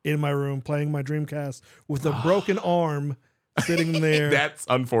floor in my room playing my Dreamcast with a broken arm sitting there. That's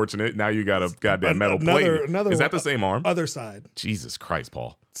unfortunate. Now you got a goddamn metal plate. Is that the same arm? Other side. Jesus Christ,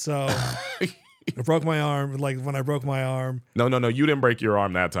 Paul. So I broke my arm. Like when I broke my arm. No. You didn't break your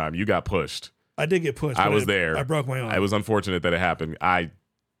arm that time. You got pushed. I did get pushed. I was there. I broke my arm. It was unfortunate that it happened. I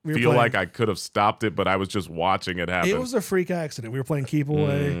feel like I could have stopped it, but I was just watching it happen. It was a freak accident. We were playing Keep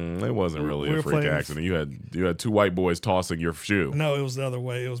Away. It wasn't really a freak accident. You had two white boys tossing your shoe. No, it was the other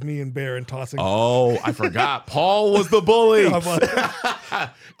way. It was me and Baron tossing. Oh, I forgot. Paul was the bully.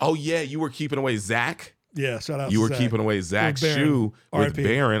 Oh yeah, you were keeping away Zach. Yeah, shout out. You were keeping away Zach's shoe with RIP.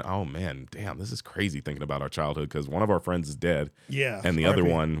 Baron. Oh man, damn, this is crazy thinking about our childhood because one of our friends is dead. Yeah, and the RIP. other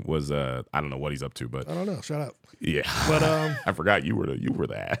one was I don't know what he's up to, but I don't know. Shout out. Yeah, but I forgot you were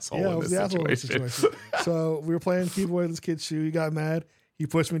the asshole. Yeah, in I was this the asshole in this situation. situation. So we were playing Keep Away this kid's shoe. He got mad. He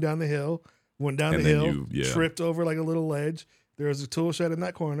pushed me down the hill. Went down the hill. Tripped over like a little ledge. There was a tool shed in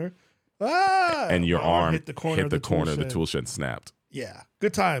that corner. And your arm hit the corner. The tool shed snapped. Yeah,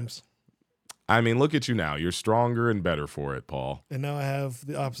 good times. I mean, look at you now. You're stronger and better for it, Paul. And now I have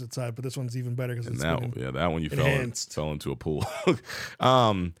the opposite side, but this one's even better because it's that one you fell into a pool.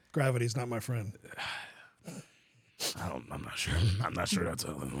 Gravity's not my friend. I'm not sure. I'm not sure that's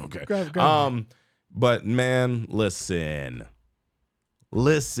okay. Gravity. But man, listen.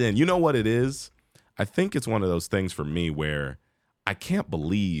 You know what it is? I think it's one of those things for me where I can't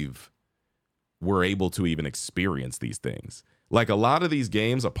believe we're able to even experience these things. Like a lot of these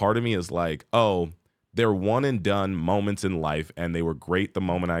games, a part of me is like, oh, they're one and done moments in life, and they were great the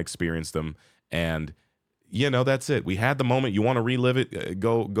moment I experienced them. And, that's it. We had the moment. You want to relive it?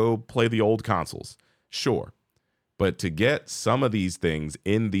 Go play the old consoles. Sure. But to get some of these things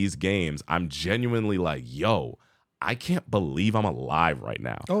in these games, I'm genuinely like, yo, I can't believe I'm alive right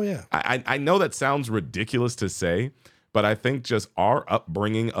now. Oh yeah. I know that sounds ridiculous to say, but I think just our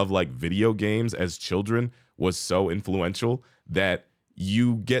upbringing of like video games as children was so influential that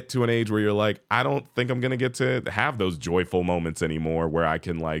you get to an age where you're like, I don't think I'm going to get to have those joyful moments anymore where I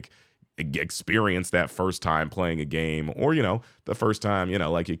can like experience that first time playing a game, or, you know, the first time, you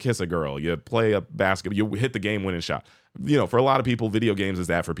know, like you kiss a girl, you play a basketball, you hit the game winning shot. You know, for a lot of people, video games is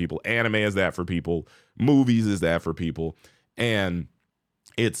that for people. Anime is that for people. Movies is that for people. And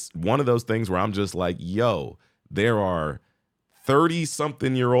it's one of those things where I'm just like, yo, there are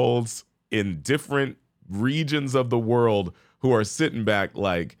 30-something-year-olds in different regions of the world who are sitting back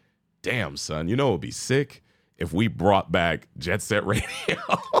like, damn, son, you know it would be sick if we brought back Jet Set Radio.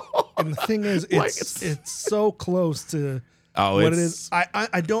 And the thing is, it's so close to what it is.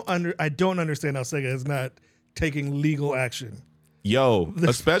 I don't understand how Sega is not taking legal action. Yo,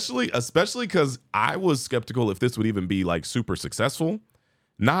 especially because I was skeptical if this would even be like super successful.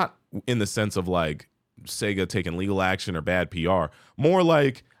 Not in the sense of like Sega taking legal action or bad PR. More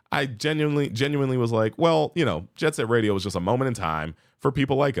like I genuinely was like, well, you know, Jet Set Radio was just a moment in time for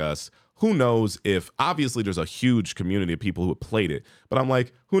people like us. Who knows if, obviously there's a huge community of people who have played it, but I'm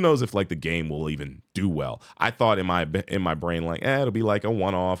like, who knows if like the game will even do well. I thought in my brain like, it'll be like a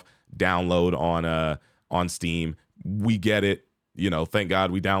one-off download on Steam. We get it. You know, thank God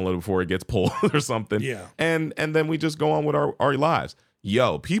we download it before it gets pulled or something. Yeah. And then we just go on with our lives.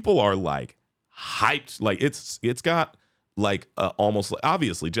 Yo, people are like hyped. Like it's got like almost,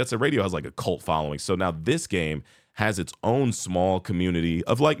 obviously Jet Set Radio has like a cult following. So now this game has its own small community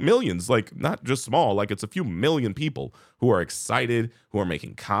of like millions, like not just small, like it's a few million people who are excited, who are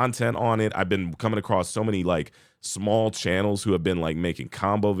making content on it. I've been coming across so many like small channels who have been like making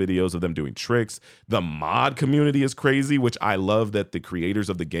combo videos of them doing tricks. The mod community is crazy, which I love that the creators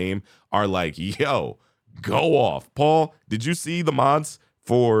of the game are like, yo, go off. Paul, did you see the mods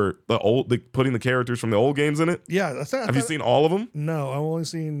for putting the characters from the old games in it? Yeah. Have you seen all of them? No, I've only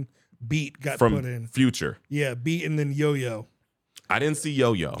seen Beat got from put in. Future. Yeah, Beat and then Yo-Yo. I didn't see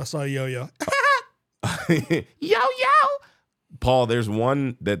Yo-Yo. I saw Yo-Yo. Yo-Yo. Paul, there's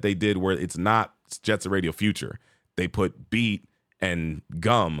one that they did where it's not Jet Set Radio Future. They put Beat and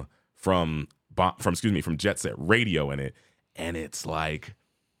Gum from Jet Set Radio in it, and it's like,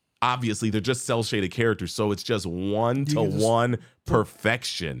 obviously they're just cell shaded characters, so it's just one-to-one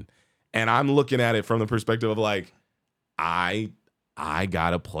perfection. And I'm looking at it from the perspective of like, I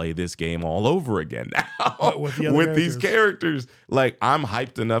gotta play this game all over again now with these characters. Like, I'm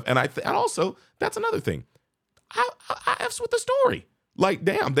hyped enough, and and also that's another thing. I F's with the story. Like,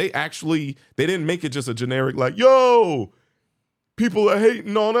 damn, they didn't make it just a generic like, yo, people are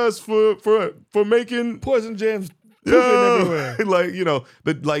hating on us for making Poison Jam's everywhere. Like, you know,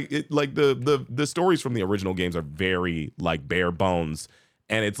 the stories from the original games are very like bare bones,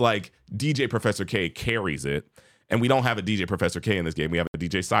 and it's like DJ Professor K carries it. And we don't have a DJ Professor K in this game. We have a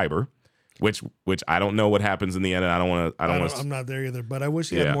DJ Cyber, which I don't know what happens in the end. And I'm not there either. But I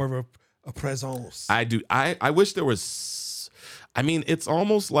wish he had more of a presence. I do. I wish there was. I mean, it's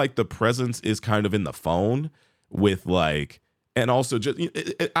almost like the presence is kind of in the phone with like, and also just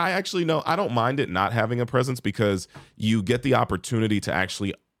I actually know I don't mind it not having a presence because you get the opportunity to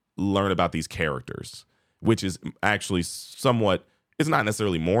actually learn about these characters, which is actually somewhat. It's not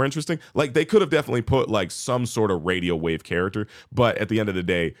necessarily more interesting. Like, they could have definitely put like some sort of radio wave character, but at the end of the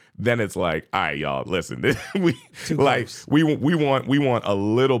day, then it's like, all right, y'all, listen, we want a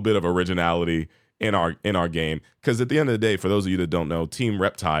little bit of originality in our game, because at the end of the day, for those of you that don't know, Team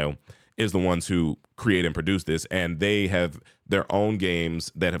Reptile is the ones who create and produce this, and they have their own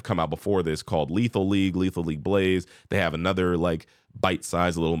games that have come out before this called Lethal League Blaze. They have another like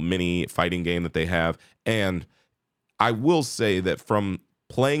bite-sized little mini fighting game that they have, and I will say that from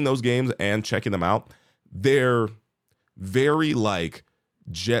playing those games and checking them out, they're very like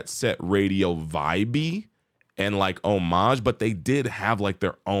Jet Set Radio vibey and like homage, but they did have like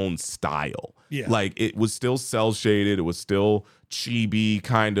their own style. Yeah. Like, it was still cell shaded. It was still chibi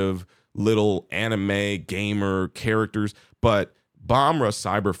kind of little anime gamer characters. But Bomb Rush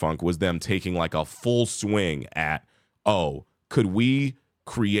Cyberfunk was them taking like a full swing at, oh, could we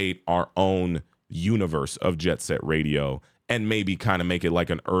create our own universe of Jet Set Radio and maybe kind of make it like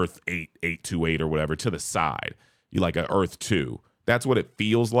an Earth 8828 or whatever to the side, like an Earth 2. That's what it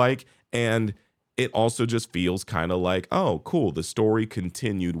feels like. And it also just feels kind of like, oh, cool, the story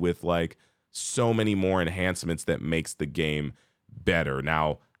continued with like so many more enhancements that makes the game better.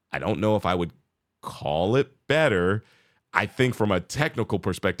 Now, I don't know if I would call it better. I think from a technical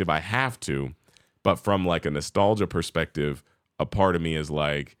perspective I have to, but from like a nostalgia perspective, a part of me is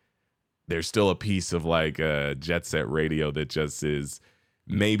like, there's still a piece of like Jet Set Radio that just is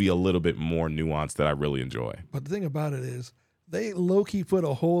maybe a little bit more nuanced that I really enjoy. But the thing about it is, they low-key put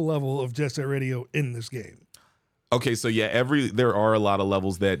a whole level of Jet Set Radio in this game. Okay, so yeah, there are a lot of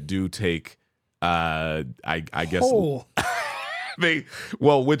levels that do take I guess Whole.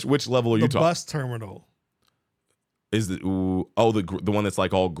 which level are you The talking? bus terminal. Is the the one that's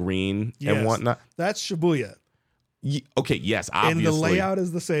like all green Yes, and whatnot? that's Shibuya. Okay, yes, obviously. And the layout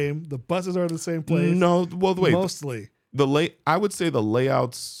is the same. The buses are in the same place. No, well, wait. Mostly. I would say the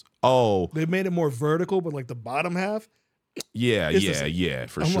layouts. Oh, They made it more vertical, but like the bottom half. yeah, It's the same. yeah,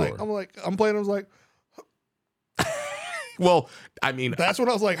 for sure. I'm playing. I was like, Well, I mean, that's when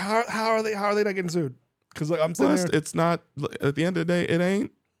I was like, how are they not getting sued? Because like I'm sitting plus, there. it's not. At the end of the day, it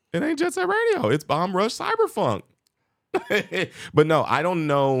ain't Jet Set Radio. It's Bomb Rush Cyberfunk. But no, I don't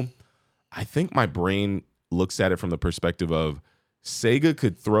know. I think my brain looks at it from the perspective of Sega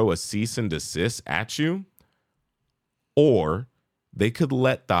could throw a cease and desist at you, or they could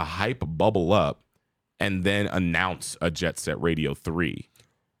let the hype bubble up and then announce a Jet Set Radio 3,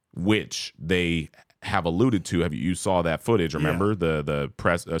 which they have alluded to. You saw that footage? Remember the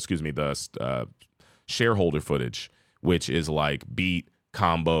press? Excuse me, the shareholder footage, which is like beat,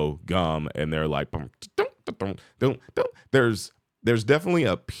 combo, gum, and they're like, there's definitely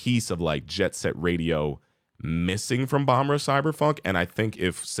a piece of like Jet Set Radio missing from Bomb Rush Cyberfunk, and I think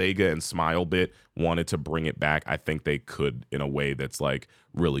if Sega and Smilebit wanted to bring it back, I think they could in a way that's like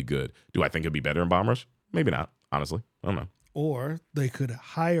really good. Do I think it'd be better in Bomb Rush? Maybe not, honestly. I don't know. Or they could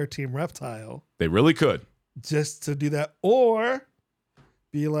hire Team Reptile They really could. just to do that, or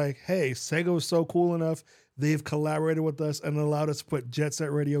be like, hey, Sega was so cool enough, they've collaborated with us and allowed us to put Jet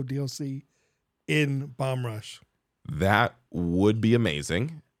Set Radio DLC in Bomb Rush. That would be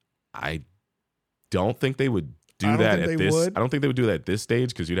amazing. I don't think they would do that at this. I don't think they would do that at this stage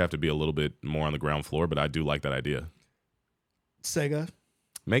because you'd have to be a little bit more on the ground floor, but I do like that idea. Sega,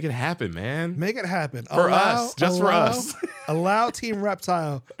 make it happen, man. make it happen. For us. Allow Team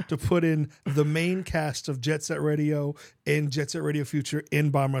Reptile to put in the main cast of Jet Set Radio and Jet Set Radio Future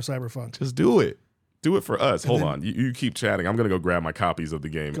in Bomb Rush Cyberfunk. Just do it. Do it for us. And Hold then- on. You keep chatting. I'm going to go grab my copies of the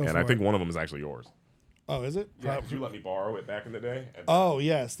game, Go and for I think it. one of them is actually yours. Oh, is it? Yeah, did you let me borrow it back in the day? Oh,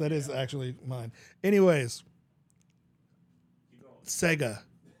 yes, that is actually mine. Anyways, Sega,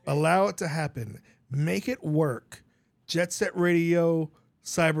 allow it to happen. Make it work. Jet Set Radio,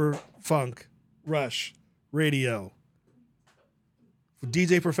 Cyberfunk, Rush, Radio.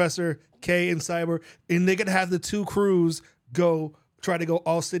 DJ Professor, K, and Cyber. And they could have the two crews try to go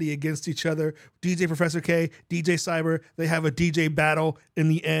all city against each other. DJ Professor K, DJ Cyber, they have a DJ battle in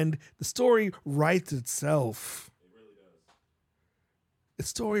the end. The story writes itself. It really does. The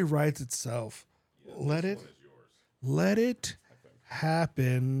story writes itself. Yeah, let it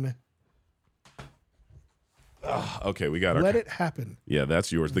happen. Okay, we got our. Let it happen. Yeah,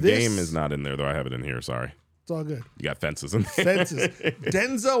 that's yours. The game is not in there, though. I have it in here. Sorry. It's all good. You got fences in there. Fences.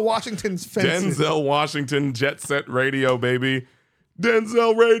 Denzel Washington's fences. Denzel Washington, Jet Set Radio, baby.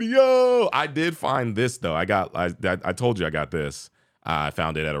 Denzel Radio. I did find this though. I told you I got this. I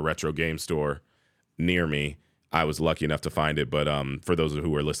found it at a retro game store near me. I was lucky enough to find it, but for those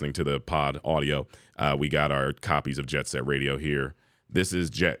who are listening to the pod audio, we got our copies of Jet Set Radio here. This is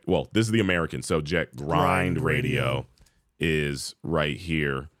this is the American, so Jet Grind Radio is right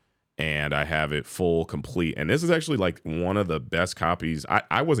here, and I have it full complete. And this is actually like one of the best copies.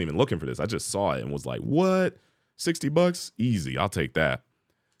 I wasn't even looking for this. I just saw it and was like, what? $60? Easy. I'll take that.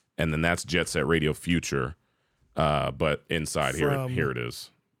 And then that's Jet Set Radio Future. But inside here it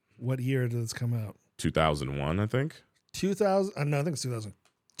is. What year did this come out? 2001, I think. 2000? No, I think it's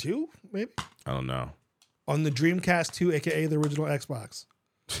 2002, maybe? I don't know. On the Dreamcast 2, aka the original Xbox.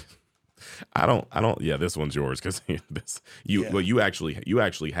 I don't. Yeah, this one's yours because you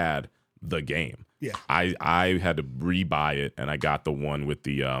actually had the game. Yeah. I had to rebuy it, and I got the one with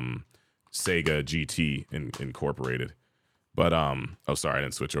the Sega GT incorporated. But sorry, I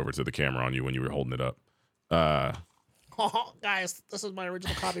didn't switch over to the camera on you when you were holding it up. Guys, this is my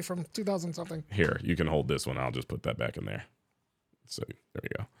original copy from 2000 something. Here, you can hold this one. I'll just put that back in there. So there you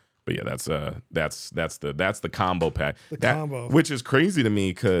go. But yeah, that's the combo pack. Combo, which is crazy to me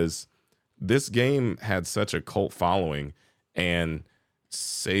because this game had such a cult following, and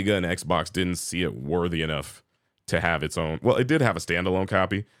Sega and Xbox didn't see it worthy enough to have its own. Well, it did have a standalone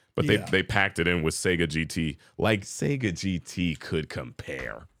copy, but they packed it in with Sega GT. Like Sega GT could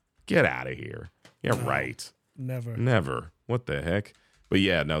compare. Get out of here. Yeah, no, right. Never. What the heck? But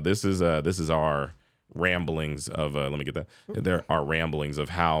yeah, no. This is our ramblings of. Let me get that. There are ramblings of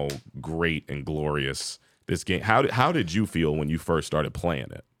how great and glorious this game. How did you feel when you first started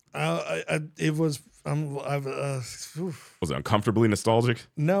playing it? It was. Was it uncomfortably nostalgic?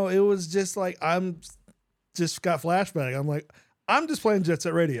 No, it was just like just got flashback. I'm like, I'm just playing Jet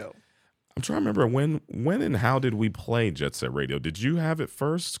Set Radio. I'm trying to remember when and how did we play Jet Set Radio? Did you have it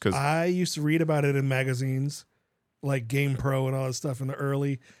first? Because I used to read about it in magazines, like Game Pro and all that stuff in the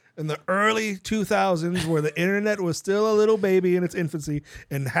early 2000s, where the internet was still a little baby in its infancy,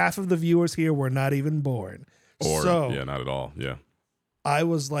 and half of the viewers here were not even born. Yeah, not at all. Yeah. I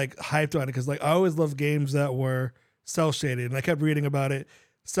was like hyped on it because like I always loved games that were cell shaded, and I kept reading about it.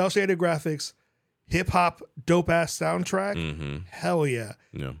 Cell shaded graphics, hip hop, dope ass soundtrack. Mm-hmm. Hell yeah.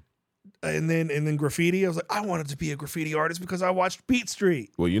 Yeah. And then graffiti. I was like, I wanted to be a graffiti artist because I watched Beat Street.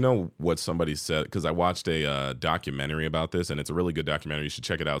 Well, you know what somebody said, because I watched a documentary about this, and it's a really good documentary. You should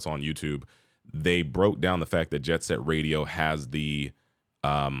check it out. It's on YouTube. They broke down the fact that Jet Set Radio has the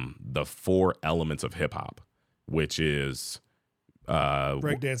 4 elements of hip hop, which is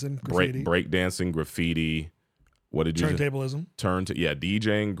breakdancing, graffiti, breakdancing, graffiti. What did you turntablism?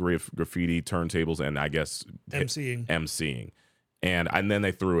 DJing, graffiti, turntables, and I guess MCing. And then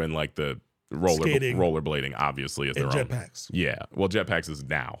they threw in like the rollerblading, obviously, as their own. Jetpacks. Yeah, well, jetpacks is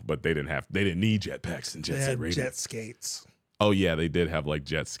now, but they didn't need jetpacks in Jet Set Radio. Jet skates. Oh yeah, they did have like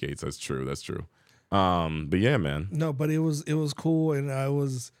jet skates. That's true. But yeah, man. No, but it was cool, and I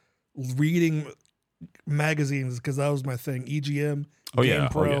was reading magazines because that was my thing. EGM, Game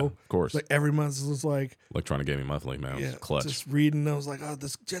Pro, of course. Like every month it was like Electronic Gaming Monthly, man. It was clutch. Just reading, I was like, oh,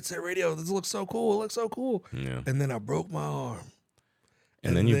 this Jet Set Radio, this looks so cool. It looks so cool. Yeah. And then I broke my arm.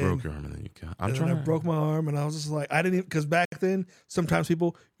 And then you broke your arm, and then you got. I broke my arm, and I was just like, I didn't even, because back then, sometimes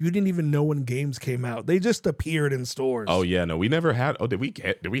you didn't even know when games came out. They just appeared in stores. Oh yeah, no, we never had. Oh, did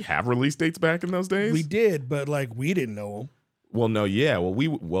we have release dates back in those days? We did, but like we didn't know them. Well, no, yeah.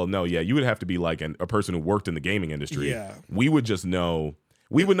 You would have to be like a person who worked in the gaming industry. Yeah. We would just know.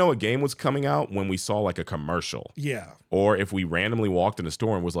 We would know a game was coming out when we saw like a commercial. Yeah. Or if we randomly walked in a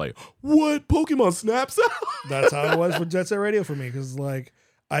store and was like, "What Pokemon Snaps out?" That's how it was with Jet Set Radio for me, because like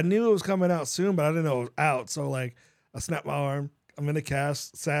I knew it was coming out soon, but I didn't know it was out. So like I snapped my arm. I'm in a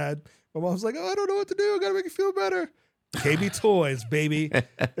cast, sad. My mom's like, "Oh, I don't know what to do. I gotta make it feel better." KB Toys, baby.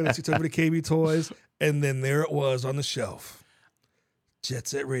 And then she took me to KB Toys, and then there it was on the shelf. Jet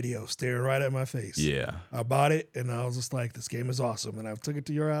Set Radio staring right at my face. Yeah. I bought it, and I was just like, this game is awesome. And I took it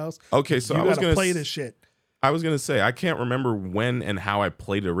to your house. Okay, so I was going to play this shit. I was going to say, I can't remember when and how I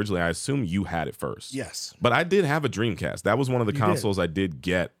played it originally. I assume you had it first. Yes. But I did have a Dreamcast. That was one of the consoles I did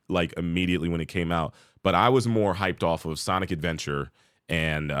get like immediately when it came out. But I was more hyped off of Sonic Adventure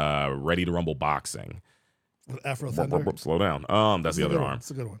and Ready to Rumble Boxing. Afro Thunder. Slow down. That's the other arm. It's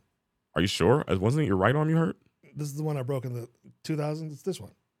a good one. Are you sure? Wasn't it your right arm you hurt? This is the one I broke in the 2000s. It's this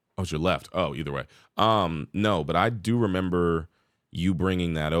one. Oh, it's your left. Oh, either way. No, but I do remember you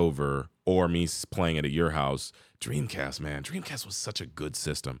bringing that over or me playing it at your house. Dreamcast, man. Dreamcast was such a good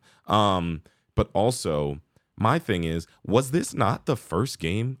system. But also, my thing is, was this not the first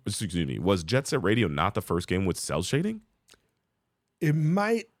game? Excuse me. Was Jet Set Radio not the first game with cell shading? It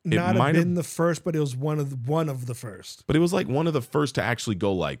might not have been the first, but it was one of the first. But it was like one of the first to actually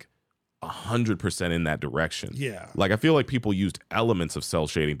go like 100% in that direction. Yeah. Like I feel like people used elements of cell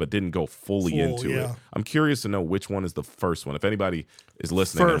shading but didn't go fully into it. I'm curious to know which one is the first one. If anybody is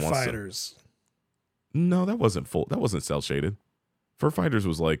listening Fur and wants Fighters. No, that wasn't full. That wasn't cell shaded. Fur Fighters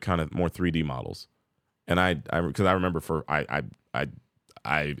was like kind of more 3D models. And I because I remember I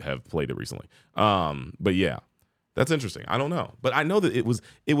have played it recently. But yeah. That's interesting. I don't know. But I know that it was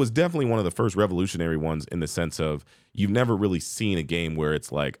definitely one of the first revolutionary ones in the sense of you've never really seen a game where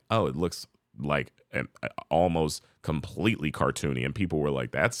it's like, oh, it looks like almost completely cartoony. And people were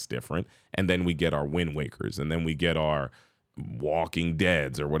like, that's different. And then we get our Wind Wakers and then we get our Walking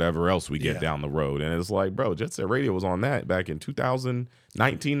Deads or whatever else we get down the road. And it's like, bro, Jet Set Radio was on that back in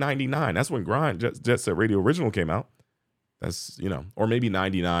 1999. That's when Jet Set Radio Original came out. That's, or maybe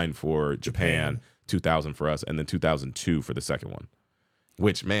 99 for Japan. 2000 for us, and then 2002 for the second one.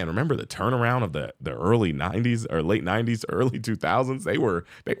 Which, man, remember the turnaround of the early 90s or late 90s, early 2000s? They were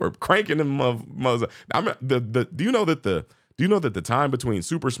cranking them. Do you know that the time between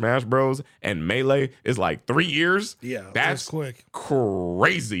Super Smash Bros. And Melee is like 3 years? Yeah, that's quick.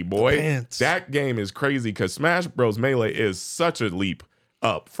 Crazy, boy. That game is crazy because Smash Bros. Melee is such a leap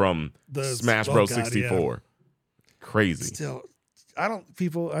up from Smash Bros. 64. Yeah. Crazy. Still.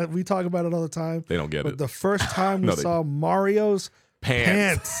 We talk about it all the time. They don't get it. But the first time we saw Mario's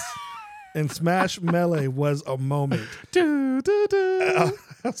pants. And Smash Melee was a moment.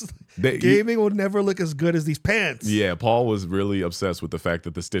 They- Gaming will never look as good as these pants. Yeah, Paul was really obsessed with the fact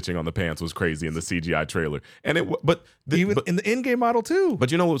that the stitching on the pants was crazy in the CGI trailer, and Even in the in-game model too.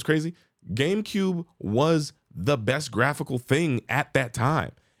 But you know what was crazy? GameCube was the best graphical thing at that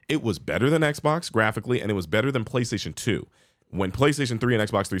time. It was better than Xbox graphically, and it was better than PlayStation 2. When PlayStation 3 and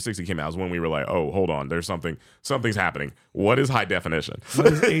Xbox 360 came out is when we were like, oh, hold on, there's something's happening. What is high definition? What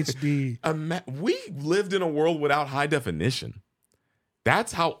is HD? We lived in a world without high definition.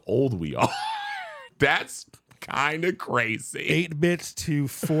 That's how old we are. That's kind of crazy. 8 bits to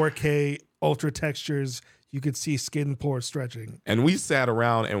 4K ultra textures. You could see skin pores stretching. And we sat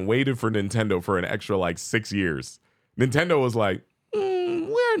around and waited for Nintendo for an extra like 6 years. Nintendo was like,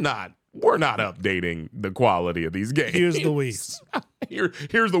 we're not updating the quality of these games. Here's the Wii.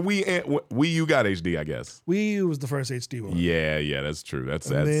 Here's the Wii. And Wii U got HD, I guess. Wii U was the first HD one. Yeah, that's true. That's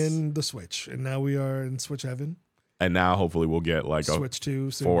then the Switch, and now we are in Switch heaven. And now hopefully we'll get like a Switch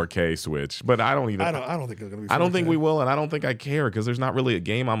 2 soon. 4K Switch. But I don't think it's gonna be 4K. I don't think we will, and I don't think I care because there's not really a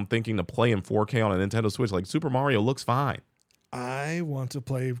game I'm thinking to play in 4K on a Nintendo Switch. Like Super Mario looks fine. I want to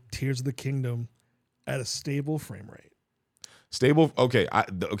play Tears of the Kingdom at a stable frame rate. Stable, okay.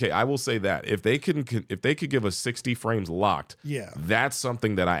 I will say that if they could give us 60 frames locked, that's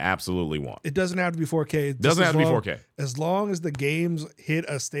something that I absolutely want. It doesn't have to be 4K. It doesn't have to be 4K. As long as the games hit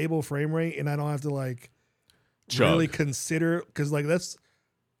a stable frame rate, and I don't have to like really consider, because like that's.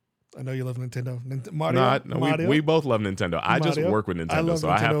 I know you love Nintendo. Mario. We both love Nintendo. I just work with Nintendo, so Nintendo.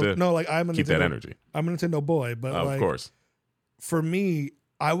 I have to. No, like I'm a keep Nintendo, that energy. I'm a Nintendo boy, but of course, for me,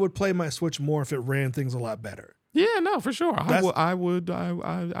 I would play my Switch more if it ran things a lot better. Yeah, no, for sure. I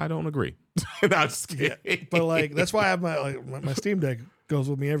don't agree. That's but like that's why I have my Steam Deck goes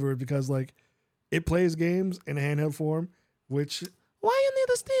with me everywhere, because like it plays games in handheld form. Which why you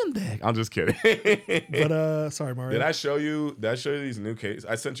need a Steam Deck? I'm just kidding. But sorry, Mario. Did I show you these new cases?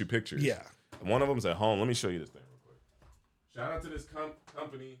 I sent you pictures. Yeah. One of them's at home. Let me show you this thing real quick. Shout out to this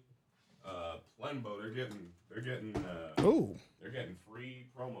company, Plenbo. They're getting free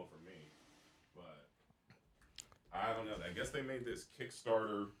promo from me. I don't know. I guess they made this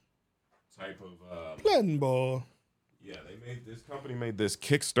Kickstarter type of Plenbo. Yeah, this company made this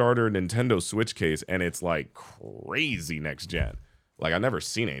Kickstarter Nintendo Switch case, and it's like crazy next gen. Like I've never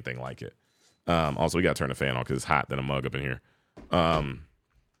seen anything like it. Also, we gotta turn the fan on because it's hot than a mug up in here. But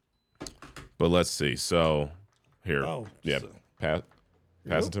let's see. So here, pass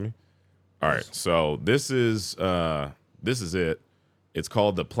it to me. All right. So this is it. It's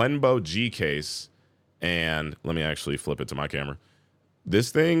called the Plenbo G case. And let me actually flip it to my camera. This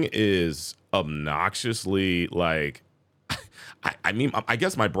thing is obnoxiously like, I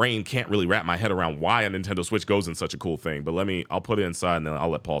guess my brain can't really wrap my head around why a Nintendo Switch goes in such a cool thing. But I'll put it inside and then I'll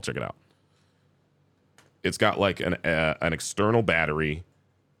let Paul check it out. It's got like an external battery.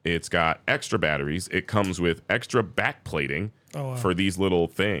 It's got extra batteries. It comes with extra backplating for these little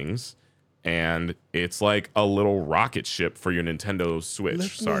things. And it's like a little rocket ship for your Nintendo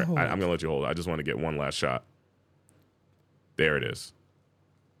Switch. Sorry, I'm going to let you hold it. I just want to get one last shot. There it is.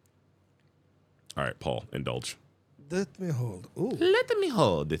 All right, Paul, indulge. Let me hold. Ooh. Let me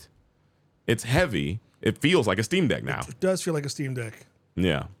hold it. It's heavy. It feels like a Steam Deck now. It does feel like a Steam Deck.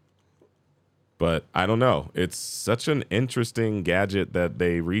 Yeah. But I don't know. It's such an interesting gadget that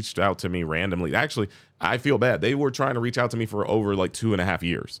they reached out to me randomly. Actually, I feel bad. They were trying to reach out to me for over like 2.5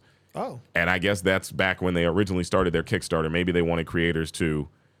 years. Oh. And I guess that's back when they originally started their Kickstarter. Maybe they wanted creators to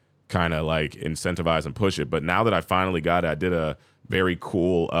kind of like incentivize and push it. But now that I finally got it, I did a very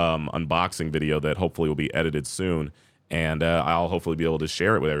cool unboxing video that hopefully will be edited soon. And I'll hopefully be able to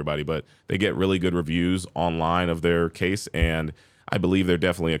share it with everybody. But they get really good reviews online of their case. And I believe they're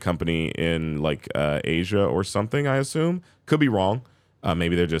definitely a company in like Asia or something, I assume. Could be wrong.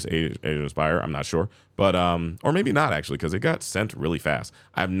 Maybe they're just Asian Inspire. I'm not sure. But, or maybe not actually, because it got sent really fast.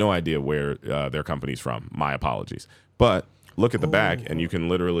 I have no idea where their company's from. My apologies. But look at the back and you can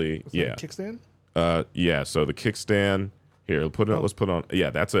literally, Kickstand? Yeah. So the kickstand here, let's put on. Yeah,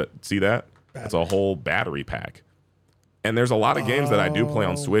 that's it. See that? That's a whole battery pack. And there's a lot of games that I do play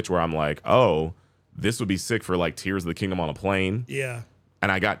on Switch where I'm like, oh, this would be sick for like Tears of the Kingdom on a plane. Yeah.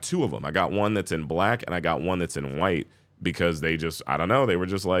 And I got two of them. I got one that's in black and I got one that's in white because they just, I don't know, they were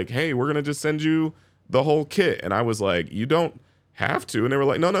just like, hey, we're going to just send you the whole kit. And I was like, you don't have to. And they were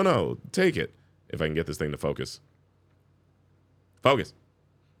like, no, take it. If I can get this thing to focus. Focus.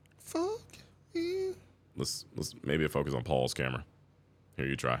 Fuck you. Let's maybe focus on Paul's camera. Here,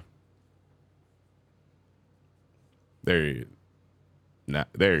 you try. There you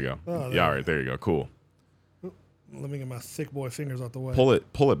go. Oh, yeah, all right, there you go. Cool. Let me get my thick boy fingers out the way.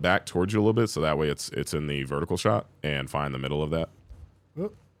 Pull it back towards you a little bit, so that way it's in the vertical shot, and find the middle of that.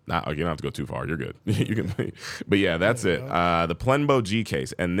 Oop. Nah, you don't have to go too far. You're good. You can, but yeah, that's it. Go. The Plenbo G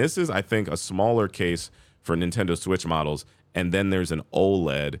case, and this is, I think, a smaller case for Nintendo Switch models, and then there's an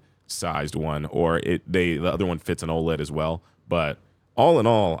OLED sized one, or the other one fits an OLED as well. But all in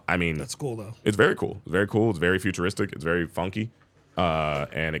all, I mean, That's cool though. it's very cool. It's very cool. It's very futuristic. It's very funky.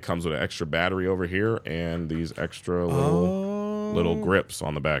 And it comes with an extra battery over here and these extra little grips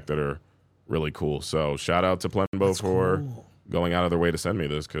on the back that are really cool. So shout out to Plenbo for cool. going out of their way to send me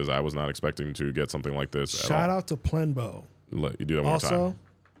this, because I was not expecting to get something like this. Shout out to Plenbo. Let you do that one Also, more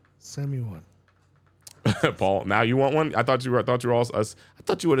send me one. time. Paul, now you want one? I thought you were all us. I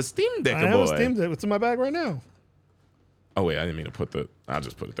thought you were a Steam Deck I have boy. a Steam Deck. It's in my bag right now. Oh wait, I didn't mean to put I'll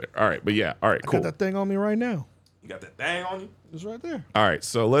just put it there. All right, but yeah, all right, cool. I got that thing on me right now. You got that thing on you? It's right there. All right,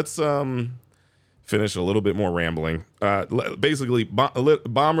 so let's finish a little bit more rambling. Basically,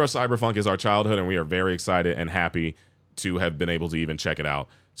 Bomb Rush Cyberpunk is our childhood, and we are very excited and happy to have been able to even check it out.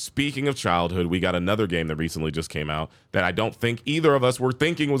 Speaking of childhood, we got another game that recently just came out that I don't think either of us were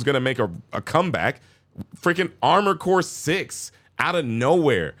thinking was going to make a comeback. Freaking Armored Core 6 out of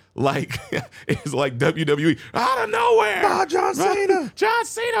nowhere. Like, it's like WWE out of nowhere. Ah, John Cena. John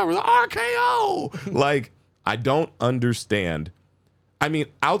Cena with RKO. Like, I don't understand. I mean,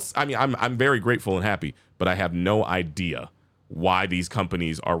 I'm very grateful and happy, but I have no idea why these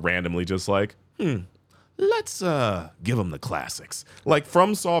companies are randomly just like, let's give them the classics. Like,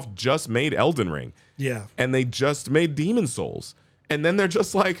 FromSoft just made Elden Ring. Yeah. And they just made Demon Souls. And then they're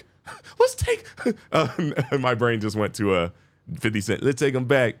just like, let's take... my brain just went to a 50 Cent. Let's take them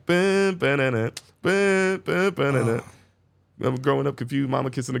back. I'm growing up confused.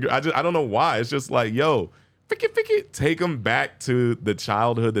 Mama kissing the girl. I don't know why. It's just like, yo, take them back to the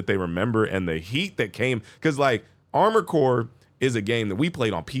childhood that they remember and the heat that came. Because, like, Armored Core is a game that we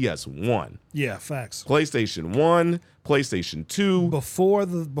played on PS1. Yeah, facts. PlayStation 1, PlayStation 2.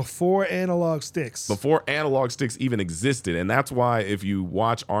 Before analog sticks. Before analog sticks even existed. And that's why if you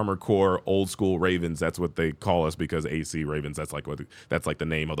watch Armored Core Old School Ravens, that's what they call us, because AC Ravens, that's like the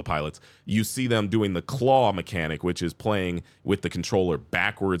name of the pilots. You see them doing the claw mechanic, which is playing with the controller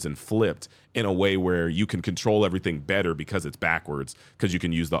backwards and flipped in a way where you can control everything better because it's backwards, because you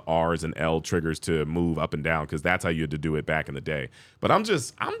can use the R's and L triggers to move up and down, because that's how you had to do it back in the day. But I'm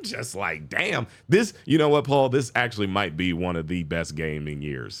just like, damn, this, you know what, Paul, this actually might be one of the best gaming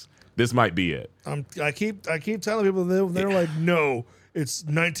years. This might be it. I keep telling people, they're like, no, it's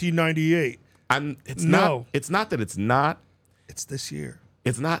 1998. It's not that it's not. It's this year.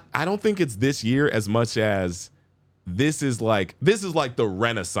 It's not. I don't think it's this year as much as this is like the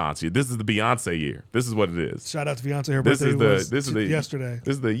Renaissance year. This is the Beyonce year. This is what it is. Shout out to Beyonce. Her birthday was yesterday.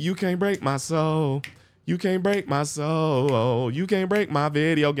 This is the You Can't Break My Soul. You can't break my soul. You can't break my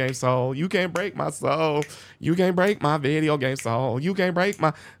video game soul. You can't break my soul. You can't break my video game soul. You can't break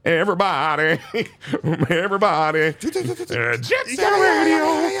my everybody. Everybody. Jet Set Radio.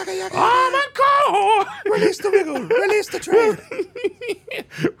 Oh my God. Release the wiggle. Release the train.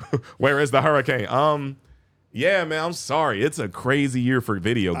 Where is the hurricane? Yeah, man, I'm sorry. It's a crazy year for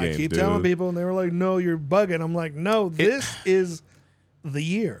video games. I keep dude. telling people, and they were like, no, you're bugging. I'm like, no, this is the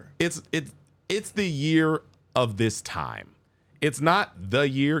year. It's the year of this time. It's not the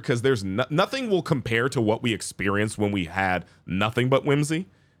year, because there's nothing will compare to what we experienced when we had nothing but whimsy,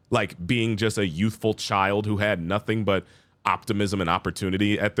 like being just a youthful child who had nothing but optimism and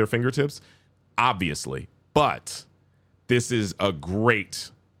opportunity at their fingertips, obviously. But this is a great,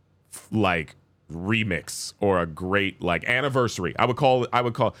 like, remix, or a great, like, anniversary. I would call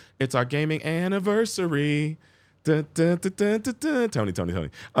it's our gaming anniversary. Dun, dun, dun, dun, dun, dun. Tony.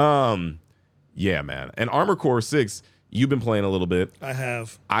 Yeah, man. And Armored Core 6, you've been playing a little bit. I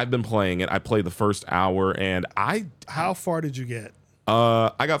have. I've been playing it. I played the first hour, and How far did you get?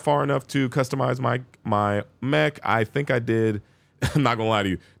 I got far enough to customize my mech. I think I did. I'm not gonna lie to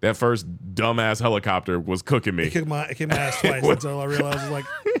you. That first dumbass helicopter was cooking me. It kicked my ass twice until I realized,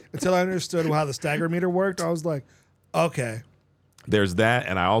 until I understood how the stagger meter worked. I was like, okay. There's that,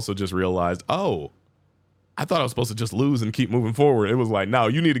 and I also just realized, I thought I was supposed to just lose and keep moving forward. It was like, no,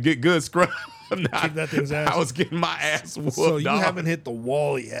 you need to get good, scrub. Kick that thing's ass. I was getting my ass whooped. So you haven't hit the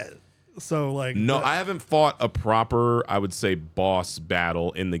wall yet. So I haven't fought a proper, I would say, boss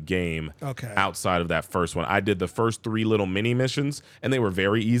battle in the game. Okay. Outside of that first one, I did the first 3 little mini missions, and they were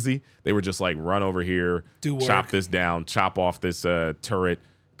very easy. They were just like, run over here, chop this down, chop off this turret,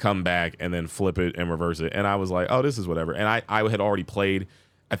 come back, and then flip it and reverse it. And I was like, oh, this is whatever. And I had already played.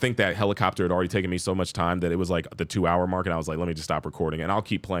 I think that helicopter had already taken me so much time that it was like the 2-hour mark, and I was like, let me just stop recording, and I'll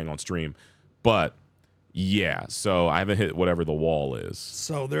keep playing on stream. But Yeah, so I haven't hit whatever the wall is.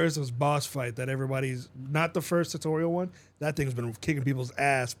 So there is this boss fight that everybody's not the first tutorial one. That thing's been kicking people's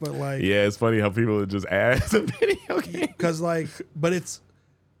ass, but like, Yeah, it's funny how people just ask a video game. because like, but it's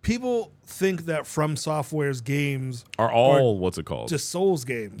people think that From Software's games Are all what's it called? just Souls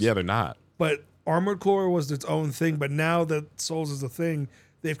games. Yeah, they're not. But Armored Core was its own thing. But now that Souls is a thing,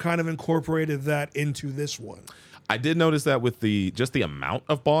 they've kind of incorporated that into this one. I did notice that with the amount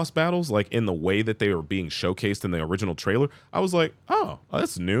of boss battles, like in the way that they were being showcased in the original trailer, I was like, oh,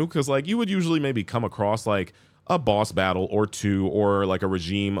 that's new. Because like you would usually maybe come across like a boss battle or two, or like a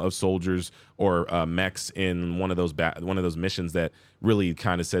regime of soldiers or mechs in one of those missions that really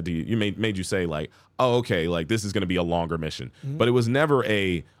kind of said to you, made you say like, oh, okay, like this is going to be a longer mission. Mm-hmm. But it was never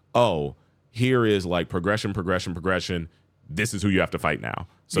here is like progression. This is who you have to fight now.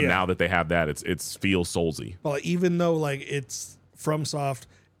 So now that they have that, it feels Soulsy. Well, even though like it's FromSoft,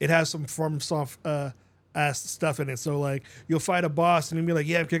 it has some FromSoft ass stuff in it. So like you'll fight a boss and you'll be like,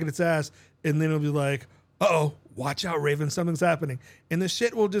 yeah, I'm kicking its ass, and then it'll be like, uh-oh, watch out, Raven, something's happening. And the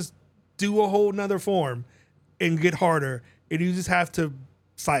shit will just do a whole nother form and get harder, and you just have to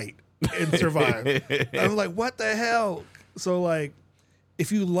fight and survive. I'm like, what the hell? So like,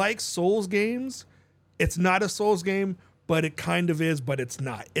 if you like Souls games, it's not a Souls game, but it kind of is, but it's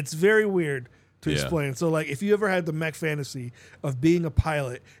not. It's very weird to explain. So like, if you ever had the mech fantasy of being a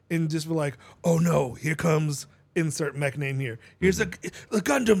pilot and just be like, oh no, here comes insert mech name here. Here's the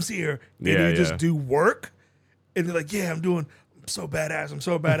Gundam's here. And you just do work. And they're like, yeah, I'm so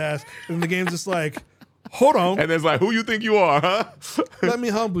badass. And the game's just like, hold on. And it's like, who you think you are, huh? Let me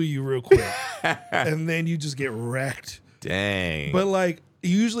humble you real quick. And then you just get wrecked. Dang. But like,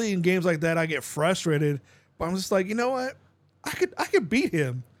 usually in games like that, I get frustrated. But I'm just like, you know what? I could beat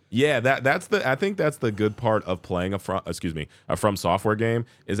him. Yeah, I think that's the good part of playing a From Software game,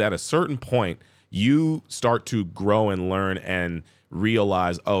 is at a certain point you start to grow and learn and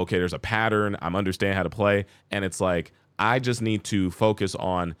realize, oh, okay, there's a pattern. I'm understand how to play, and it's like I just need to focus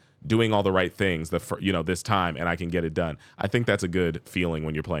on doing all the right things this time, and I can get it done. I think that's a good feeling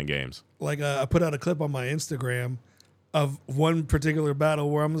when you're playing games. Like I put out a clip on my Instagram of one particular battle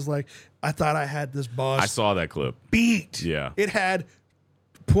where I'm just like, I thought I had this boss. I saw that clip. Beat. Yeah. It had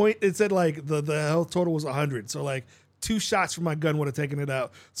it said like the health total was 100. So like 2 shots from my gun would have taken it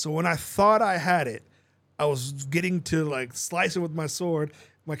out. So when I thought I had it, I was getting to like slice it with my sword.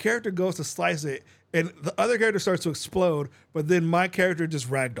 My character goes to slice it, and the other character starts to explode, but then my character just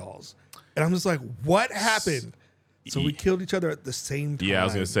ragdolls. And I'm just like, what happened? So we killed each other at the same time. Yeah, I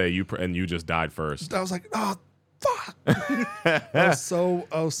was going to say, you just died first. I was like, oh, fuck. I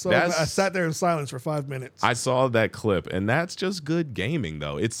sat there in silence for 5 minutes. I saw that clip, and that's just good gaming,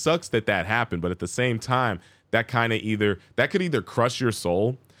 though. It sucks that happened, but at the same time, that could either crush your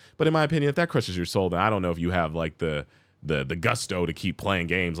soul. But in my opinion, if that crushes your soul, then I don't know if you have like the gusto to keep playing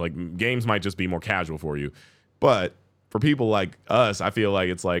games. Like, games might just be more casual for you. But for people like us, I feel like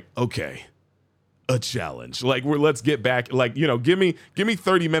it's like, okay, a challenge. Like, let's get back. Like, give me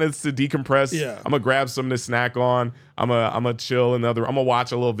 30 minutes to decompress. Yeah. I'm gonna grab something to snack on. I'm gonna chill I'm gonna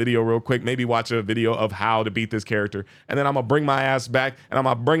watch a little video real quick. Maybe watch a video of how to beat this character, and then I'm gonna bring my ass back, and I'm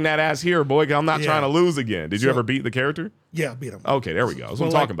gonna bring that ass here, boy. 'Cause I'm not trying to lose again. Did you ever beat the character? Yeah, beat him. Okay, there we go. That's what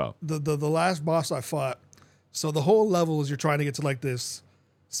I'm talking about. The last boss I fought. So the whole level is you're trying to get to like this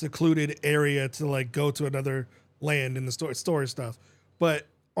secluded area to like go to another land in the story stuff, but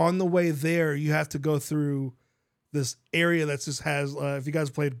on the way there, you have to go through this area that just has, if you guys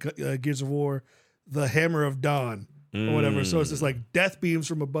played Gears of War, the Hammer of Dawn or whatever. So it's just like death beams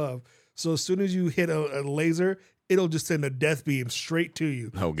from above. So as soon as you hit a laser, it'll just send a death beam straight to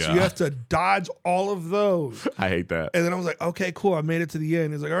you. Oh, God. So you have to dodge all of those. I hate that. And then I was like, okay, cool. I made it to the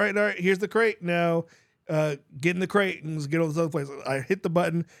end. He's like, all right, here's the crate now. Get in the crate and get all this other place. I hit the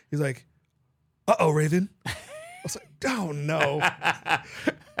button. He's like, uh-oh, Raven. I was like, oh, no.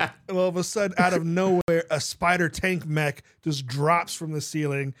 And all of a sudden, out of nowhere, a spider tank mech just drops from the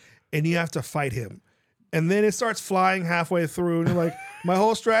ceiling, and you have to fight him. And then it starts flying halfway through, and you're like, my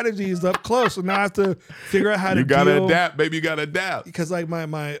whole strategy is up close, and now I have to figure out how to deal. You gotta adapt, baby. You gotta adapt. Because like my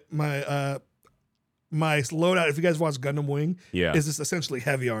loadout, if you guys watch Gundam Wing, is just essentially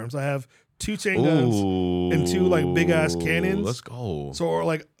heavy arms. I have 2 chain guns and 2 like big ass cannons. Let's go. So or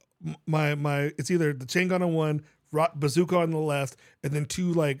like my it's either the chain gun on one, bazooka on the left, and then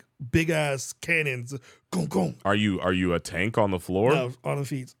 2 like big ass cannons. Gong gong. Are you a tank on the floor? No, on the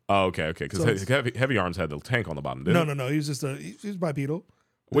feet. Oh, okay. Because heavy arms had the tank on the bottom. Didn't No. He was just he's bipedal.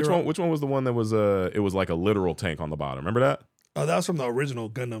 Which one was the one that was it was like a literal tank on the bottom? Remember that? Oh, that was from the original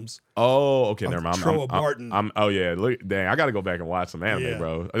Gundams. Oh, okay. Never mind. Troa Barton. Oh yeah. Look, dang, I got to go back and watch some anime,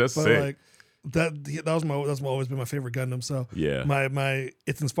 bro. That's sick. Like, that's always been my favorite Gundam. So Yeah. my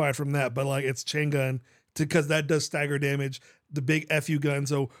it's inspired from that, but like it's chain gun because that does stagger damage. The big FU gun,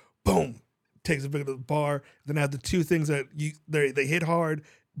 so boom, takes a bit of the bar. Then I have the two things that they hit hard,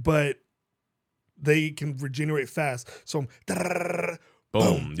 but they can regenerate fast. So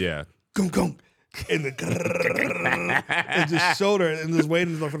Boom. Yeah. gong gong, and the and just shoulder and just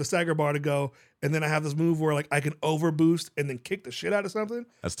waiting for the stagger bar to go. And then I have this move where like I can overboost and then kick the shit out of something.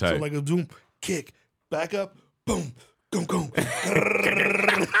 That's tight. So like a zoom, kick, back up, boom, gong gong.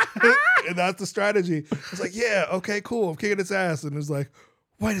 And that's the strategy. It's like, yeah, okay, cool. I'm kicking its ass. And it's like,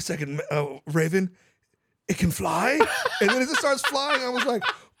 wait a second, Raven, it can fly? And then it just starts flying. I was like,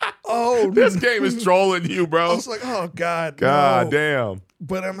 oh. This game is trolling you, I bro. was like, oh, God. God no. damn.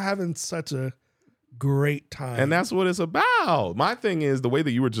 But I'm having such a great time. And that's what it's about. My thing is the way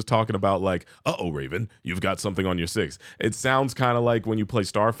that you were just talking about, like, Raven, you've got something on your 6. It sounds kind of like when you play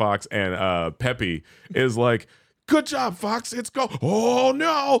Star Fox and Peppy is like, good job, Fox. It's go. Oh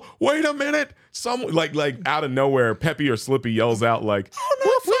no! Wait a minute. Some like out of nowhere, Peppy or Slippy yells out like, "Oh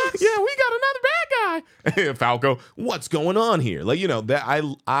no, Fox! Yeah, we got another bad guy." And Falco, what's going on here? Like that.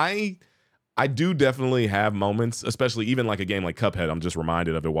 I do definitely have moments, especially even like a game like Cuphead. I'm just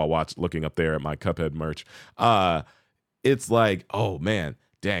reminded of it while looking up there at my Cuphead merch. It's like, oh man,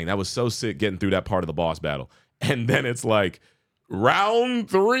 dang, that was so sick getting through that part of the boss battle, and then it's like. Round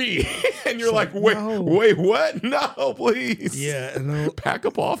 3 and you're like wait, no. Wait, what? No, please. Yeah, no. Pack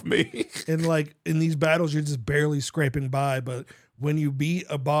up off me. And like in these battles, you're just barely scraping by. But when you beat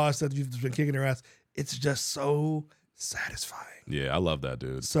a boss that you've been kicking their ass, it's just so satisfying. Yeah, I love that,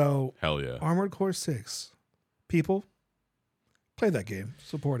 dude. So hell yeah. Armored Core 6. People, play that game.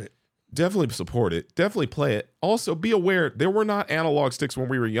 Support it. Definitely support it. Definitely play it. Also, be aware there were not analog sticks when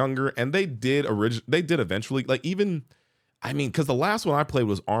we were younger, and they did eventually. Like even. I mean, because the last one I played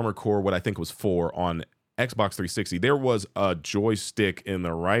was Armored Core, what I think was 4 on Xbox 360. There was a joystick in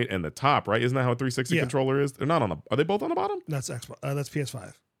the right and the top, right? Isn't that how a 360 controller is? They're not on the. Are they both on the bottom? That's Xbox. That's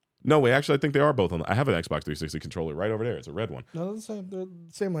PS5. No way. Actually, I think they are both on. I have an Xbox 360 controller right over there. It's a red one. No, they're the same. They're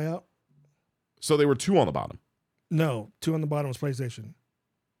the same layout. So they were 2 on the bottom. No, 2 on the bottom is PlayStation.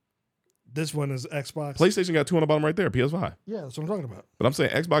 This one is Xbox. PlayStation got 2 on the bottom right there. PS5. Yeah, that's what I'm talking about. But I'm saying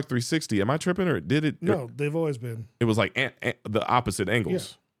Xbox 360. Am I tripping or did it? No, they've always been. It was like the opposite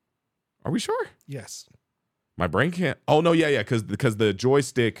angles. Yeah. Are we sure? Yes. My brain can't. Oh no, yeah, because the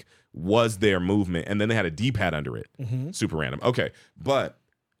joystick was their movement, and then they had a D-pad under it. Mm-hmm. Super random. Okay, but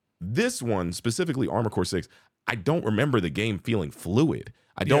this one specifically, Armored Core 6. I don't remember the game feeling fluid.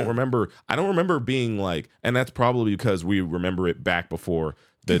 I don't remember being like, and that's probably because we remember it back before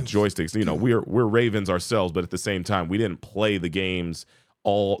the joysticks. You know, we're Ravens ourselves, but at the same time, we didn't play the games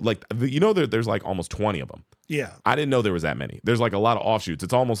all like there's like almost 20 of them. Yeah, I didn't know there was that many. There's like a lot of offshoots.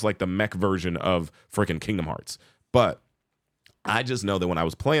 It's almost like the mech version of freaking Kingdom Hearts. But I just know that when I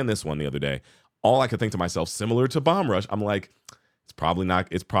was playing this one the other day, all I could think to myself, similar to Bomb Rush, I'm like,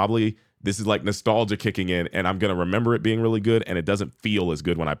 this is like nostalgia kicking in, and I'm going to remember it being really good, and it doesn't feel as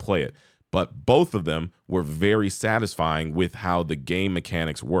good when I play it. But both of them were very satisfying with how the game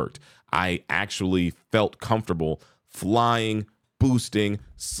mechanics worked. I actually felt comfortable flying, boosting,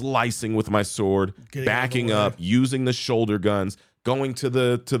 slicing with my sword, backing up, using the shoulder guns, going to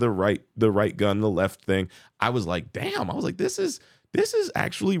the right gun, the left thing. I was like, damn, this is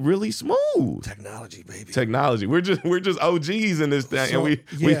actually really smooth. Technology, baby. Technology. We're just OGs in this thing, and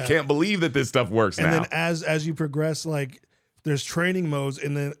we can't believe that this stuff works now. And then as you progress, like there's training modes,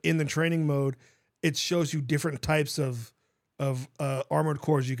 and then in the training mode, it shows you different types of armored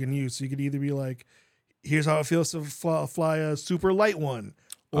cores you can use. So you could either be like, here's how it feels to fly a super light one,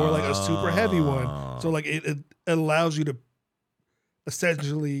 or like a super heavy one. So like it allows you to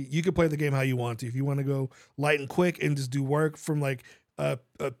essentially, you can play the game how you want to. If you want to go light and quick and just do work from like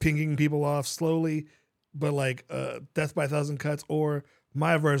pinging people off slowly, but like death by 1,000 cuts, or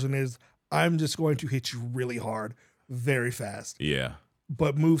my version is I'm just going to hit you really hard, very fast. Yeah.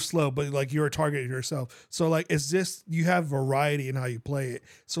 But move slow, but like you're a target yourself. So like it's just, you have variety in how you play it.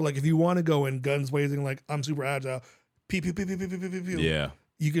 So like if you want to go in guns blazing, like I'm super agile, pew, pew, pew, pew, pew, pew, pew, pew, yeah,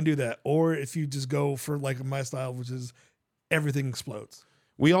 you can do that. Or if you just go for like my style, which is everything explodes.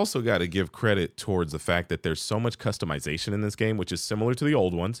 We also got to give credit towards the fact that there's so much customization in this game, which is similar to the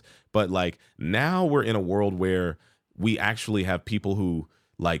old ones. But like now we're in a world where we actually have people who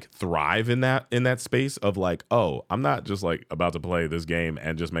like thrive in that space of like, oh, I'm not just like about to play this game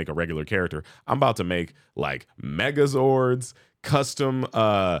and just make a regular character. I'm about to make like Megazords, custom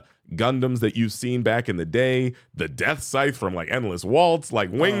Gundams that you've seen back in the day, the Death Scythe from like Endless Waltz,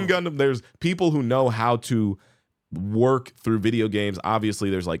 like Wing Gundam. There's people who know how to work through video games. Obviously,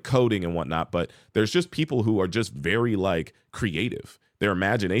 there's like coding and whatnot, but there's just people who are just very like creative. Their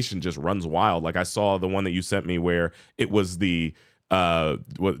imagination just runs wild. Like I saw the one that you sent me where it was the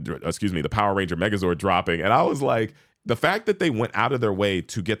the Power Ranger Megazord dropping, and I was like, the fact that they went out of their way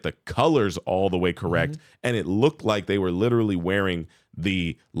to get the colors all the way correct, and it looked like they were literally wearing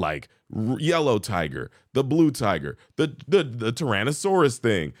the like yellow tiger, the blue tiger, the Tyrannosaurus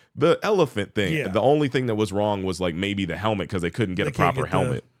thing, the elephant thing. Yeah. The only thing that was wrong was like maybe the helmet, because they couldn't get a proper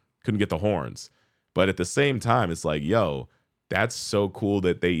helmet, couldn't get the horns. But at the same time, it's like, yo, that's so cool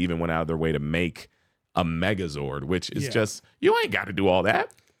that they even went out of their way to make a Megazord, which is just, you ain't got to do all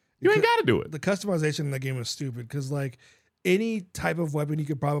that. You ain't got to do it. The customization in that game is stupid because, like, any type of weapon you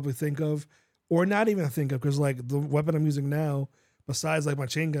could probably think of, or not even think of, because, like, the weapon I'm using now, besides, like, my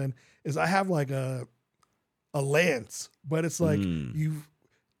chain gun, is I have, like, a lance. But it's like,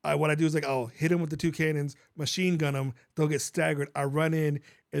 what I do is, like, I'll hit them with the two cannons, machine gun them, they'll get staggered. I run in,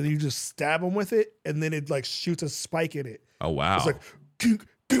 and then you just stab them with it, and then it, like, shoots a spike in it. Oh, wow. It's like,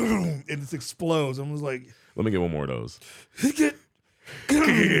 and it explodes. I was like, let me get one more of those.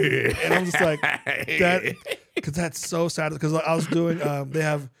 And I'm just like, that, because that's so sad. Because I was doing, they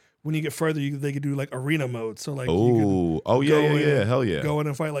have, when you get further, they could do like arena mode. So like, hell yeah, go in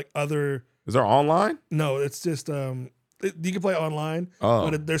and fight like other. Is there online? No, it's just you can play online,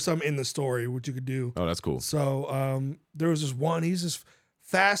 but there's some in the story which you could do. Oh, that's cool. So there was this one. He's just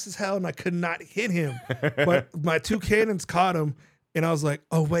fast as hell, and I could not hit him, but my two cannons caught him, and I was like,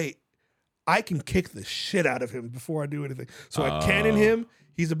 oh wait, I can kick the shit out of him before I do anything. So I cannon him.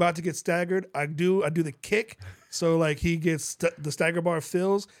 He's about to get staggered. I do the kick. So like he gets the stagger bar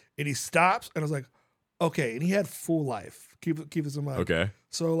fills and he stops. And I was like, okay. And he had full life. Keep this in mind. Okay.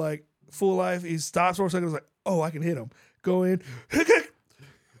 So like full life. He stops for a second. I was like, oh, I can hit him. Go in.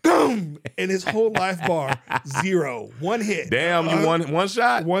 Boom! And his whole life bar 0. One hit. Damn, you one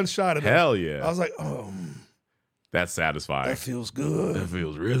shot? One shot at him. Hell yeah. I was like, oh. That's satisfying. That feels good. That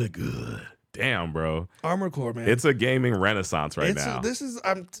feels really good. Damn, bro. Armored Core, man. It's a gaming renaissance now.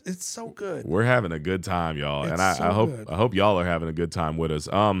 It's so good. We're having a good time, y'all. It's and I hope y'all are having a good time with us.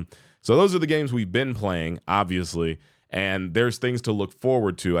 So those are the games we've been playing, obviously, and there's things to look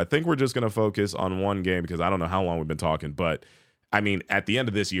forward to. I think we're just going to focus on one game because I don't know how long we've been talking, but I mean, at the end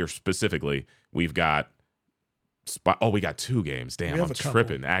of this year specifically, we've got we got 2 games. Damn, I'm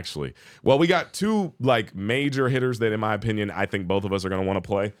tripping, actually. Well, we got 2 like major hitters that, in my opinion, I think both of us are going to want to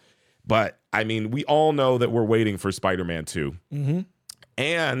play. But I mean, we all know that we're waiting for Spider-Man 2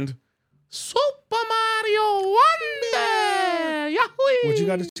 and Super Mario Wonder. Yahoo! What you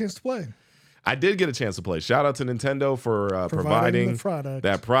got a chance to play? I did get a chance to play. Shout out to Nintendo for providing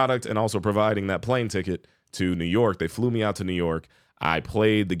that product and also providing that plane ticket to New York. They flew me out to New York. I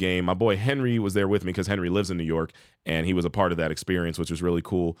played the game. My boy Henry was there with me because Henry lives in New York, and he was a part of that experience, which was really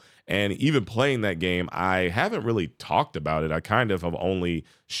cool. And even playing that game, I haven't really talked about it. I kind of have only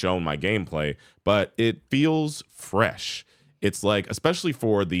shown my gameplay, but it feels fresh. It's like, especially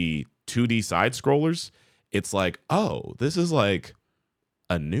for the 2D side scrollers, it's like, oh, this is like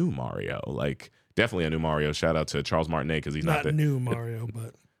a new Mario. Like, definitely a new Mario. Shout out to Charles Martinet because he's not the new Mario,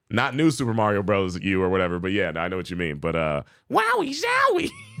 but not new Super Mario Bros. U or whatever. But yeah, I know what you mean. But wowie zowie,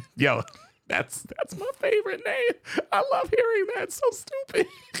 yo, that's my favorite name. I love hearing that. It's so stupid.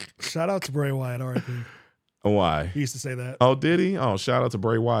 Shout out to Bray Wyatt, R.I.P. Why? He used to say that. Oh, did he? Oh, shout out to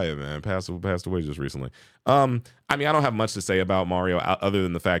Bray Wyatt, man. Passed away just recently. I mean, I don't have much to say about Mario other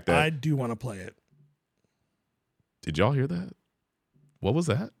than the fact that I do want to play it. Did y'all hear that? What was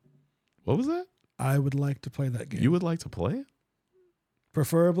that? What was that? I would like to play that game. You would like to play it?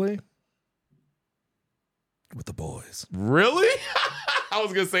 Preferably with the boys. Really? I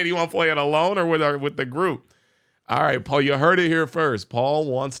was going to say, do you want to play it alone or with the group? All right, Paul, you heard it here first. Paul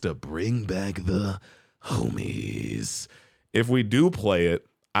wants to bring back the homies. If we do play it,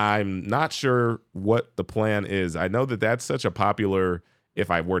 I'm not sure what the plan is. I know that that's such a popular, if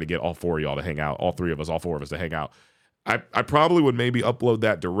I were to get all 4 of y'all to hang out, all 4 of us to hang out, I probably would maybe upload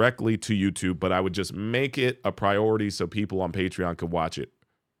that directly to YouTube, but I would just make it a priority so people on Patreon could watch it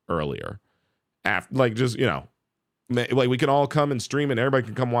earlier. Like, just, like we can all come and stream it and everybody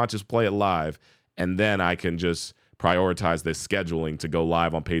can come watch us play it live. And then I can just prioritize this scheduling to go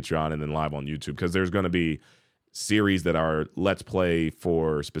live on Patreon and then live on YouTube. Because there's going to be series that are Let's Play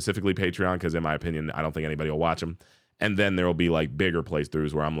for specifically Patreon. Because in my opinion, I don't think anybody will watch them. And then there will be like bigger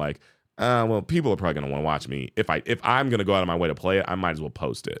playthroughs where I'm like, well, people are probably going to want to watch me. If I'm going to go out of my way to play it, I might as well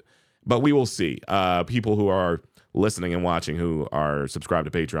post it. But we will see. People who are listening and watching who are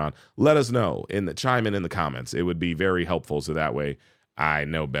subscribed to Patreon, let us know. Chime in the comments. It would be very helpful. So that way I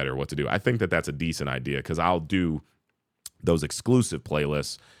know better what to do. I think that that's a decent idea because I'll do those exclusive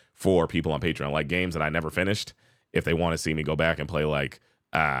playlists for people on Patreon, like games that I never finished. If they want to see me go back and play like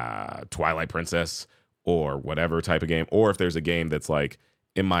Twilight Princess or whatever type of game, or if there's a game that's like,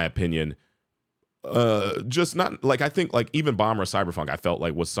 in my opinion, just not like, I think like even Bomber or Cyberpunk, I felt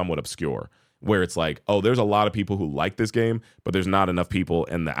like was somewhat obscure, where it's like, oh, there's a lot of people who like this game, but there's not enough people,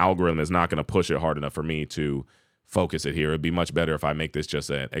 and the algorithm is not going to push it hard enough for me to focus it here. It'd be much better if I make this just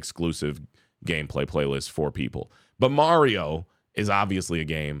an exclusive gameplay playlist for people. But Mario is obviously a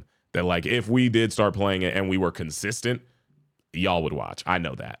game that, like, if we did start playing it and we were consistent, y'all would watch. I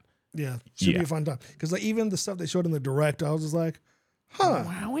know that. Yeah, should be a fun time. Because like even the stuff they showed in the direct, I was just like, huh.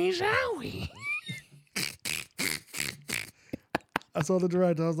 Wowie zowie. I saw the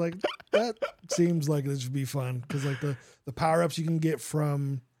direct. I was like, that seems like it should be fun. Because like the power-ups you can get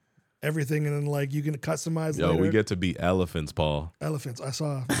from everything, and then like you can customize Yo, later. we get to be elephants, Paul. Elephants. I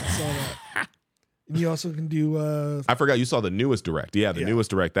saw that. And you also can do I forgot you saw the newest direct. Yeah, the newest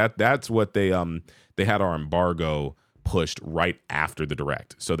direct. That's what they had our embargo pushed right after the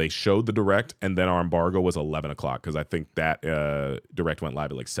direct. So they showed the direct, and then our embargo was 11 o'clock because I think that direct went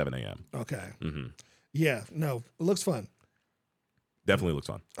live at like 7 a.m. Okay. Mm-hmm. Yeah. No, it looks fun. Definitely looks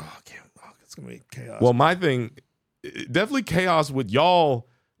fun. Oh, it's gonna be chaos. Well, my thing, definitely chaos with y'all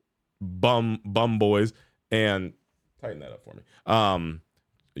bum boys, and tighten that up for me.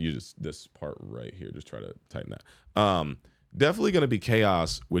 You just this part right here, just try to tighten that. Definitely gonna be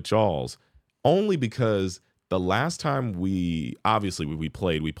chaos with y'all's, only because the last time we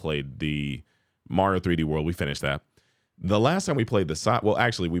played the Mario 3D World. We finished that. The last time we played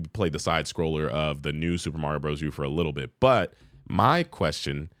we played the side scroller of the new Super Mario Bros. U for a little bit. But my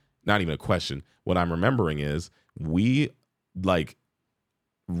question, not even a question, what I'm remembering is we like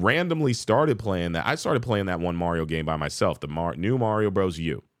randomly started playing that. I started playing that one Mario game by myself, the new Mario Bros.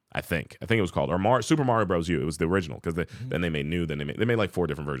 U. I think it was called, or Super Mario Bros. U. It was the original because then they made new. Then they made like 4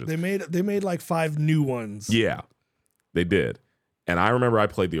 different versions. They made like 5 new ones. Yeah, they did. And I remember I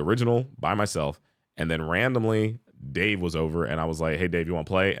played the original by myself, and then randomly Dave was over, and I was like, "Hey, Dave, you want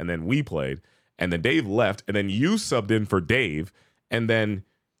to play?" And then we played, and then Dave left, and then you subbed in for Dave, and then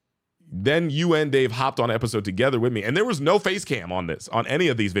you and Dave hopped on an episode together with me, and there was no face cam on any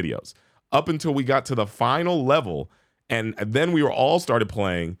of these videos up until we got to the final level. And then we were all started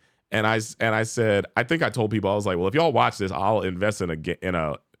playing, and I said, I think I told people, I was like, well, if y'all watch this, I'll invest in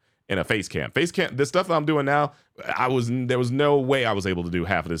a face cam. Face cam, the stuff that I'm doing now, there was no way I was able to do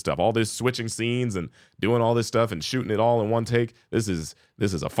half of this stuff. All this switching scenes and doing all this stuff and shooting it all in one take. This is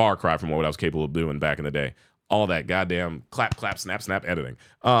a far cry from what I was capable of doing back in the day. All that goddamn clap, snap editing.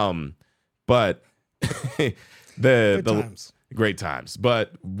 But Great times.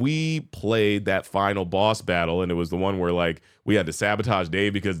 But we played that final boss battle, and it was the one where like we had to sabotage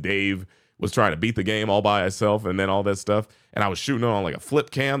Dave because Dave was trying to beat the game all by himself, and then all that stuff. And I was shooting on like a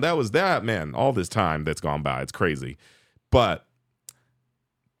flip cam. That was that, man. All this time that's gone by. It's crazy. But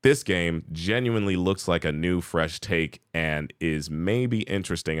this game genuinely looks like a new, fresh take and is maybe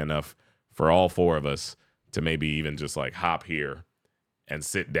interesting enough for all 4 of us to maybe even just like hop here and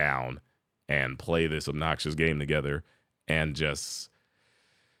sit down and play this obnoxious game together. And just,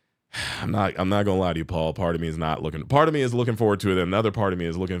 I'm not gonna lie to you, Paul. Part of me is looking forward to it. And another part of me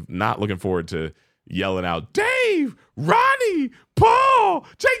is not looking forward to yelling out, Dave, Ronnie, Paul,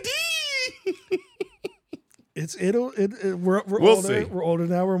 JD. We're we'll older. see. We're older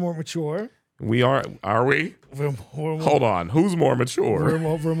now. We're more mature. We are we? Hold on. Who's more mature?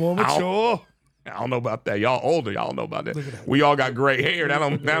 We're more mature. I don't know about that. Y'all older. Y'all know about that. We all got gray hair. That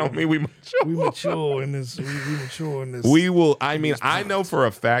don't mean we mature. We mature in this. We mature in this. We will. I mean, I know for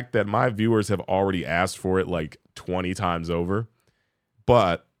a fact that my viewers have already asked for it like 20 times over,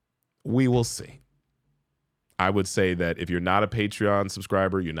 but we will see. I would say that if you're not a Patreon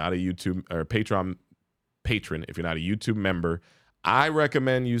subscriber, you're not a YouTube or Patreon patron, if you're not a YouTube member, I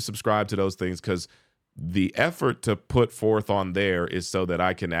recommend you subscribe to those things because the effort to put forth on there is so that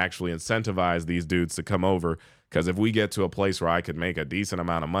I can actually incentivize these dudes to come over. Because if we get to a place where I could make a decent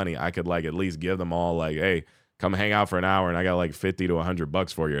amount of money, I could like at least give them all like, hey, come hang out for an hour and I got like $50 to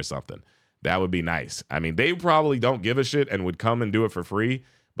 $100 for you or something. That would be nice. I mean, they probably don't give a shit and would come and do it for free.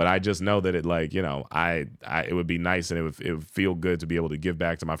 But I just know that it like, you know, it would be nice and it would feel good to be able to give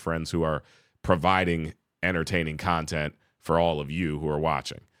back to my friends who are providing entertaining content for all of you who are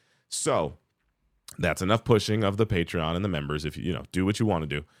watching. So that's enough pushing of the Patreon and the members. If you know, do what you want to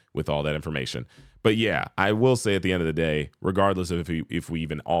do with all that information. But yeah, I will say at the end of the day, regardless of if we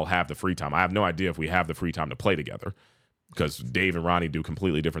even all have the free time, I have no idea if we have the free time to play together because Dave and Ronnie do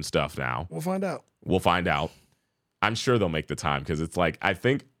completely different stuff now. We'll find out. I'm sure they'll make the time because it's like I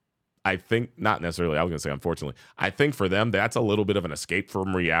think not necessarily. I was gonna say unfortunately. I think for them that's a little bit of an escape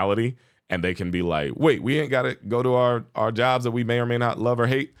from reality, and they can be like, wait, we ain't gotta go to our jobs that we may or may not love or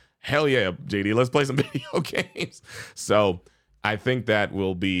hate. Hell yeah, JD, let's play some video games. So I think that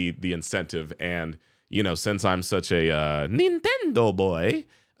will be the incentive, and since I'm such a Nintendo boy,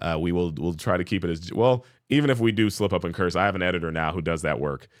 we'll try to keep it as well. Even if we do slip up and curse, I have an editor now who does that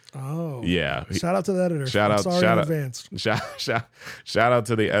work. Oh, yeah. Shout out to the editor. Shout out in advance. Shout out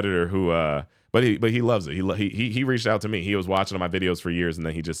to the editor who, but he loves it. He reached out to me. He was watching my videos for years, and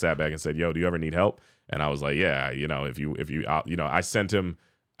then he just sat back and said, "Yo, do you ever need help?" And I was like, "Yeah, if you, I sent him.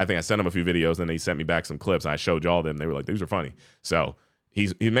 I think I sent him a few videos, and he sent me back some clips, and I showed y'all them. They were like, these are funny. So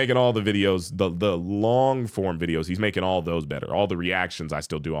he's making all the videos, the long form videos. He's making all those better. All the reactions I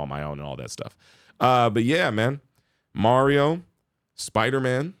still do on my own and all that stuff. But yeah, man, Mario,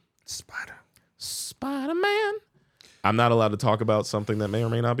 Spider-Man. I'm not allowed to talk about something that may or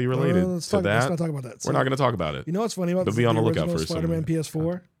may not be related to that. Let's not talk about that. We're not going to talk about it. You know what's funny about this? Be on the lookout for Spider-Man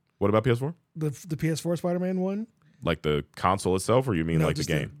PS4. What about PS4? The PS4 Spider-Man one. Like the console itself, or you mean like the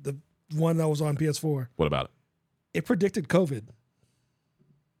game? The one that was on PS4. What about it? It predicted COVID.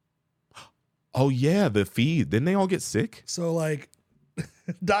 Oh yeah, the feed. Didn't they all get sick? So like,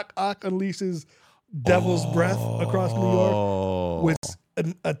 Doc Ock unleashes Devil's Breath across New York, which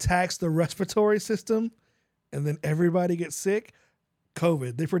attacks the respiratory system, and then everybody gets sick.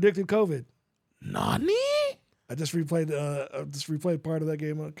 COVID. They predicted COVID. Nani? I just replayed part of that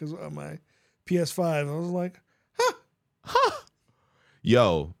game because on my PS5. I was like, huh.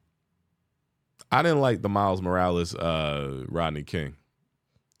 Yo, I didn't like the Miles Morales Rodney King.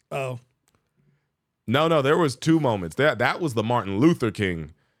 Oh. No, there was two moments. That was the Martin Luther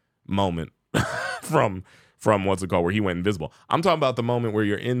King moment from what's it called, where he went invisible. I'm talking about the moment where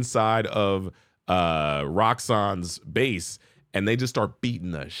you're inside of Roxxon's base and they just start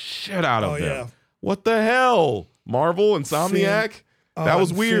beating the shit out of them. Yeah. What the hell? Marvel, Insomniac? Finn. That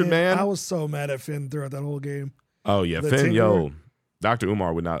was weird, Finn, man. I was so mad at Finn throughout that whole game. Oh yeah, Finn, yo. Dr.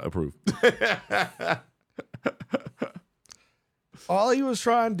 Umar would not approve. All he was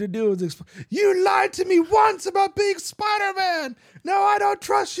trying to do was explain, you lied to me once about being Spider-Man. Now I don't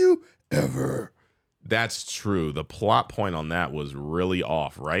trust you ever. That's true. The plot point on that was really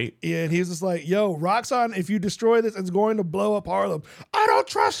off, right? Yeah, and he's just like, yo, Roxxon, if you destroy this, it's going to blow up Harlem. I don't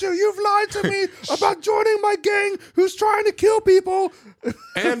trust you. You've lied to me about joining my gang who's trying to kill people.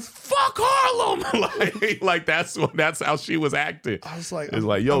 And fuck Harlem. like that's how she was acting. I was like, it's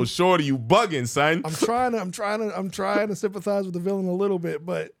like, yo, shorty, you bugging, son. I'm trying to sympathize with the villain a little bit,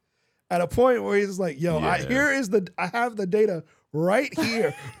 but at a point where he's just like, yo, I have the data right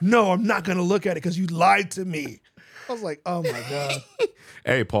here. No, I'm not gonna look at it because you lied to me. I was like, oh my God.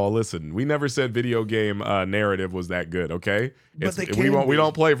 Hey, Paul, listen, we never said video game narrative was that good, okay? But we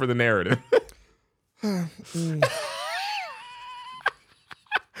don't play for the narrative.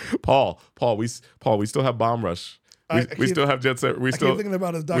 Paul, we still have Bomb Rush. We still have Jet Set. We still thinking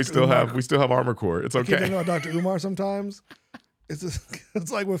about we still have Armor Core. It's okay. I keep thinking about Dr. Umar sometimes.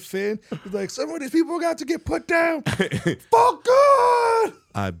 It's like with Finn. It's like, some of these people got to get put down. Fuck God!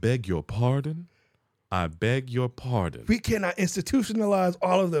 I beg your pardon. We cannot institutionalize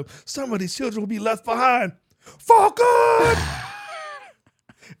all of them. Some of these children will be left behind. Fuck God!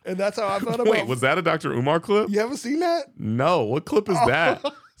 And that's how I felt about it. Wait, was that a Dr. Umar clip? You ever seen that? No. What clip is that?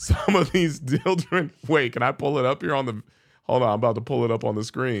 Some of these children. Wait, can I pull it up here on the... Hold on, I'm about to pull it up on the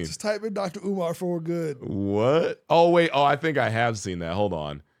screen. Just type in Dr. Umar for good. What? Oh, wait. Oh, I think I have seen that. Hold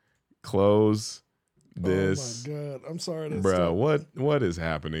on. Close this. Oh, my God. I'm sorry. Bro, what is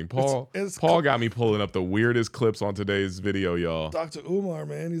happening? Paul got me pulling up the weirdest clips on today's video, y'all. Dr. Umar,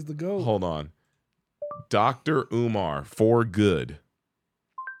 man. He's the GOAT. Hold on. Dr. Umar for good.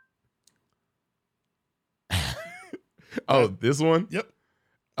 Oh, this one? Yep.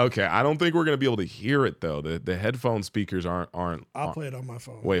 Okay, I don't think we're gonna be able to hear it though. The headphone speakers aren't. I'll play it on my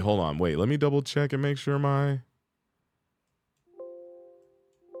phone. Wait, hold on. Wait, let me double check and make sure I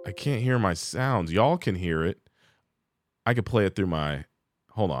can't hear my sounds. Y'all can hear it. I could play it through my.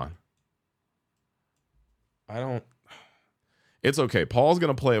 Hold on. I don't. It's okay. Paul's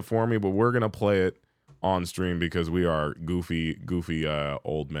gonna play it for me, but we're gonna play it on stream because we are goofy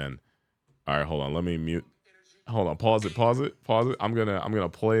old men. All right, hold on. Let me mute. Hold on, pause it. I'm gonna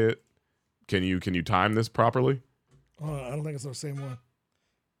play it. Can you time this properly? Hold on, I don't think it's the same one.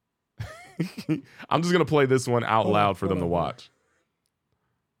 I'm just gonna play this one out loud for them to watch.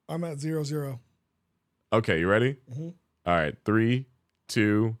 I'm at 0-0. Okay, you ready? Mm-hmm. All right, 3,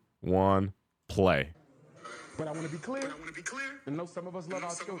 2, 1, play. But I want to be clear. I know some of us love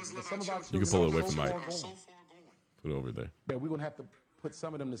our children. Some of our children you can pull it away from Mike. Put it over there. We're going to have to put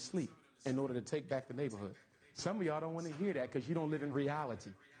some of them to sleep in order to take back the neighborhood. Some of y'all don't want to hear that because you don't live in reality.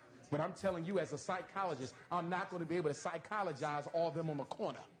 But I'm telling you, as a psychologist, I'm not going to be able to psychologize all of them on the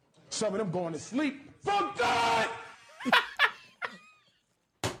corner. Some of them going to sleep. For God!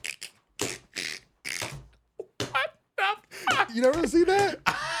 You never see that?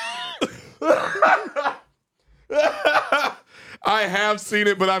 I have seen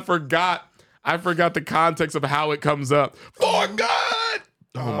it, but I forgot the context of how it comes up. For God!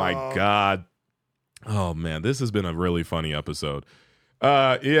 Oh my God. Oh man, this has been a really funny episode.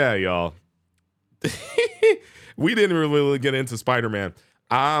 Yeah, y'all. We didn't really get into Spider-Man.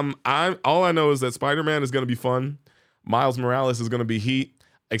 All I know is that Spider-Man is gonna be fun. Miles Morales is gonna be heat,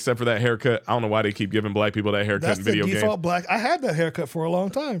 except for that haircut. I don't know why they keep giving black people that haircut in video games. That's the default black. I had that haircut for a long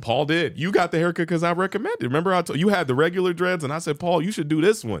time. Paul did. You got the haircut because I recommended. Remember, you had the regular dreads, and I said, Paul, you should do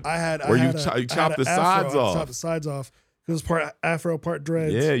this one. You chopped the sides off. Chopped the sides off. It was part afro, part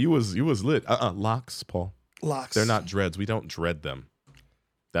dreads. Yeah, you was lit. Locks, Paul. Locks. They're not dreads. We don't dread them.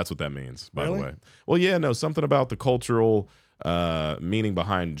 That's what that means, by Really? the way. Well, yeah, no, something about the cultural meaning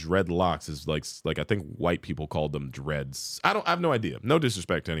behind dreadlocks is like I think white people called them dreads. I have no idea. No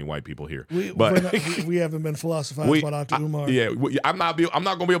disrespect to any white people here, but we haven't been philosophized by Dr. Umar. I'm not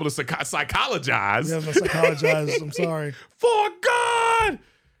gonna be able to psychologize. We haven't psychologized. I'm sorry. For God,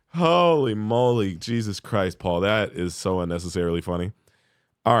 holy moly, Jesus Christ, Paul, that is so unnecessarily funny.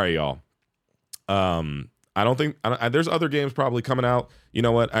 All right, y'all. There's other games probably coming out. You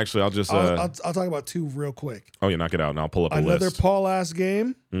know what? Actually, I'll just I'll talk about two real quick. Oh, yeah, knock it out, and I'll pull up a list. Another Paul-ass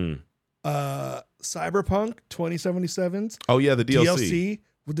game. Cyberpunk 2077's. Oh yeah, the DLC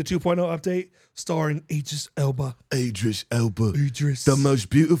with the 2.0 update, starring Idris Elba. Idris Elba, Idris, the most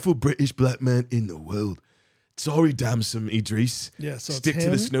beautiful British black man in the world. Sorry, damsome Idris. Yeah, so stick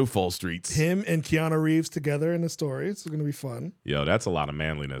to the snowfall streets. Him and Keanu Reeves together in the story. It's going to be fun. Yo, that's a lot of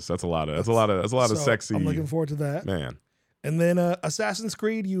manliness. That's a lot of sexy. I'm looking forward to that, man. And then Assassin's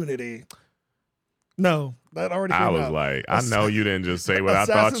Creed Unity. No, that already came out. I was like, I know you didn't just say what I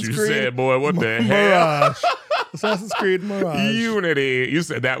thought you Creed said, boy. What the Mirage. hell? Assassin's Creed Mirage. Unity. You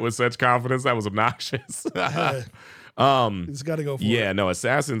said that with such confidence. That was obnoxious. Just got to go for it. Yeah, no,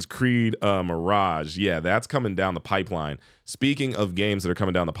 Assassin's Creed Mirage. Yeah, that's coming down the pipeline. Speaking of games that are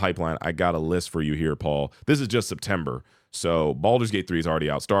coming down the pipeline, I got a list for you here, Paul. This is just September. So Baldur's Gate 3 is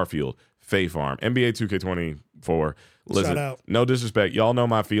already out. Starfield, Fae Farm, NBA 2K24. Listen, Shout out. No disrespect. Y'all know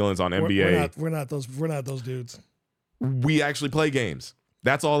my feelings on NBA. We're not those dudes. We actually play games.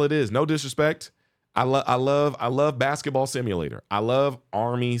 That's all it is. No disrespect. I love Basketball Simulator. I love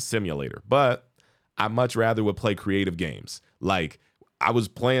Army Simulator. But I much rather would play creative games. Like, I was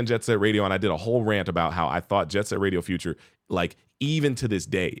playing Jet Set Radio and I did a whole rant about how I thought Jet Set Radio Future, like, even to this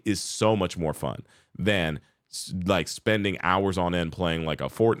day, is so much more fun than like spending hours on end playing like a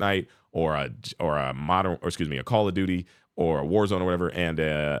Fortnite or a Call of Duty or a Warzone or whatever, and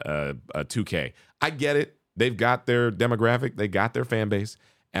a 2K. I get it. They've got their demographic. They got their fan base.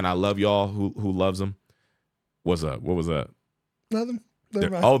 And I love y'all who loves them. What's up? What was that? Nothing. Their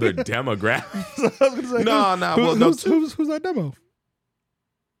demographic. I was gonna say, who's that demo?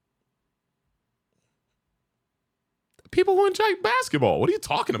 People who enjoy basketball. What are you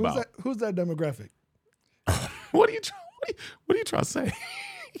talking about? Who's that demographic? What are you trying to say?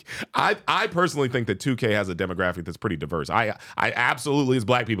 I personally think that 2K has a demographic that's pretty diverse. I absolutely, it's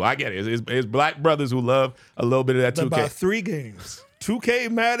black people. I get it. It's black brothers who love a little bit of that 2K. About 3 games: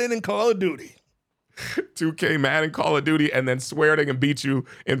 2K, Madden, and Call of Duty. 2K, Madden, Call of Duty, and then swear they can beat you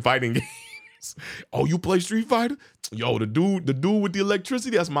in fighting games. Oh, you play Street Fighter? Yo, the dude with the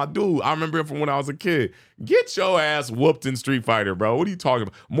electricity, that's my dude. I remember him from when I was a kid. Get your ass whooped in Street Fighter, bro. What are you talking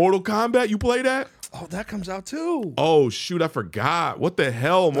about? Mortal Kombat, you play that? Oh, that comes out too. Oh, shoot, I forgot. What the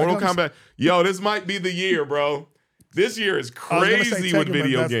hell? Mortal Kombat. Yo, this might be the year, bro. This year is crazy with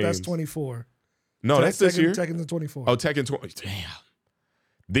video games. That's 24. No, that's this year. Tekken's 24. Oh, Tekken 20. Damn.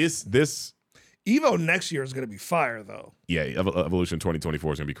 This Evo next year is going to be fire, though. Yeah, Evolution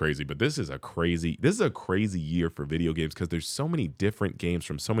 2024 is going to be crazy. But this is a crazy year for video games because there's so many different games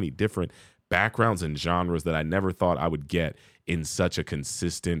from so many different backgrounds and genres that I never thought I would get in such a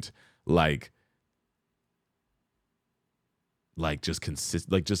consistent, just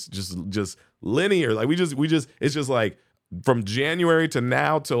linear. Like we just it's just like from January to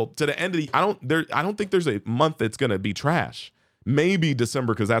now to the end of the I don't think there's a month that's going to be trash. Maybe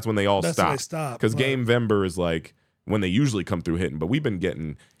December because that's when they all stop. Because Gamevember is like when they usually come through hitting, but we've been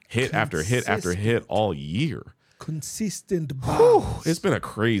getting hit after hit after hit all year. Consistent bombs. It's been a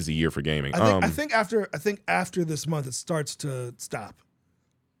crazy year for gaming. I think after this month it starts to stop.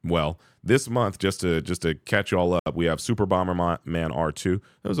 Well, this month, just to catch y'all up, we have Super Bomberman R2.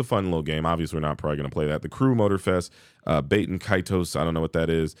 That was a fun little game. Obviously, we're not probably going to play that. The Crew Motorfest, Bait and Kaitos. I don't know what that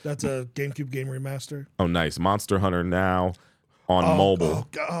is. That's a GameCube game remaster. Oh, nice. Monster Hunter Now on mobile.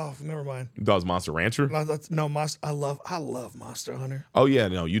 Never mind. Does Monster Rancher? No, Monster. I love Monster Hunter. Oh yeah,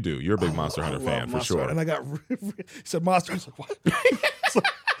 no, you do. You're a big Monster Hunter fan for sure. And I got said Monster. I was like, what?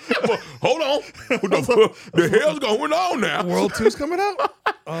 Hold on. What the hell's going on now? World 2's coming out?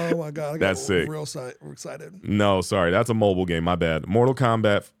 Oh my god, That's sick. Real excited. No, sorry, that's a mobile game. My bad. Mortal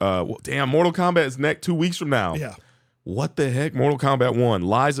Kombat. Mortal Kombat is next 2 weeks from now. Yeah. What the heck? Mortal Kombat 1.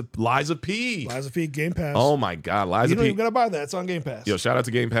 Liza P. Liza P. Game Pass. Oh my God, Liza You don't P. even gotta buy that. It's on Game Pass. Yo, shout out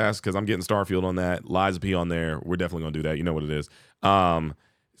to Game Pass because I'm getting Starfield on that. Liza P on there. We're definitely gonna do that. You know what it is.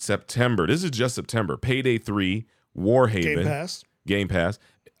 September. This is just September. Payday 3. Warhaven. Game Pass.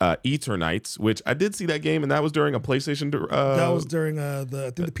 Eternites, which I did see that game, and that was during a PlayStation. That was during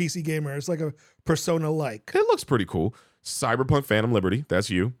the PC Gamer. It's like a Persona-like. It looks pretty cool. Cyberpunk Phantom Liberty.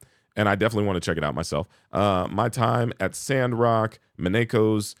 That's you. And I definitely want to check it out myself. My Time at Sandrock,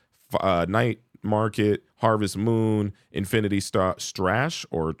 Mineko's Night Market, Harvest Moon, Infinity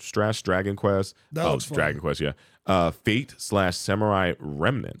Strash Dragon Quest. That looks fun. Dragon Quest, yeah. Fate/Samurai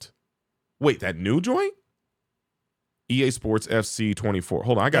Remnant. Wait, that new joint? EA Sports FC 24.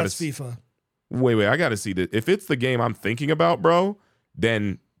 Hold on, That's FIFA. Wait, I gotta see that. If it's the game I'm thinking about, bro,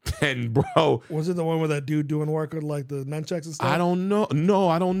 then bro. Was it the one with that dude doing work with like the nunchucks and stuff? I don't know. No,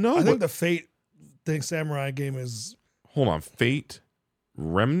 I don't know. I think the Fate Samurai game is. Hold on, Fate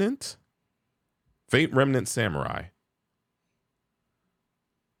Remnant Samurai.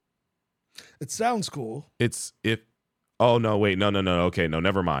 It sounds cool. Oh no, wait, no. Okay, no,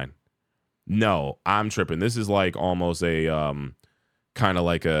 never mind. No, I'm tripping. This is like almost a kind of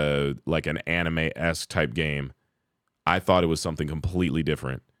like an anime-esque type game. I thought it was something completely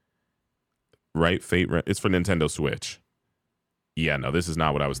different. Right? It's for Nintendo Switch. Yeah, no, this is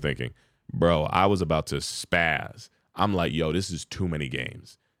not what I was thinking. Bro, I was about to spaz. I'm like, yo, this is too many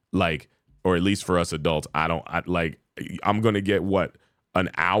games. Like, or at least for us adults, I'm going to get an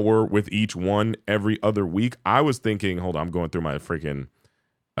hour with each one every other week. I was thinking, hold on, I'm going through my freaking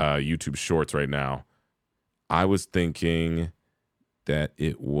YouTube shorts right now. I was thinking that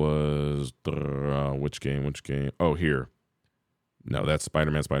it was which game? Oh, here. No, that's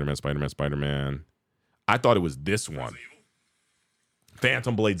Spider-Man. I thought it was this one.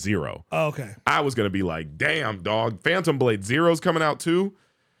 Phantom Blade Zero. Oh, okay. I was gonna be like, damn, dog. Phantom Blade Zero's coming out too.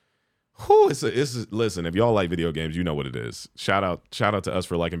 Whew, listen, if y'all like video games, you know what it is. Shout out to us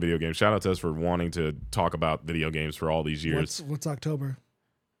for liking video games. Shout out to us for wanting to talk about video games for all these years. What's October?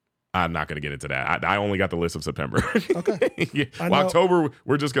 I'm not going to get into that. I only got the list of September. Okay. Yeah. Well, October,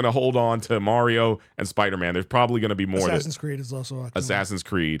 we're just going to hold on to Mario and Spider-Man. There's probably going to be more. Assassin's Creed is also October. Assassin's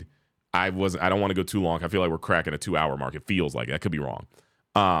Creed. I don't want to go too long. I feel like we're cracking a 2-hour mark. It feels like that. Could be wrong.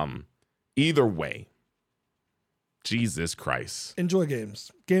 Either way, Jesus Christ. Enjoy games.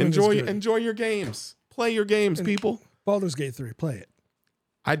 Enjoy your games. Play your games, people. Baldur's Gate 3. Play it.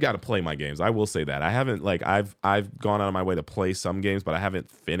 I've got to play my games. I will say that. I haven't, I've gone out of my way to play some games, but I haven't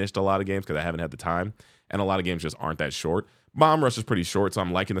finished a lot of games because I haven't had the time. And a lot of games just aren't that short. Bomb Rush is pretty short, so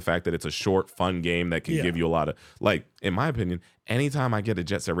I'm liking the fact that it's a short, fun game that can give you a lot of, in my opinion, anytime I get a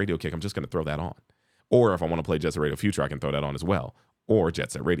Jet Set Radio kick, I'm just going to throw that on. Or if I want to play Jet Set Radio Future, I can throw that on as well. Or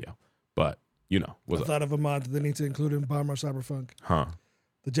Jet Set Radio. But, what's I thought of a mod that they need to include in Bomb Rush Cyberpunk. Huh.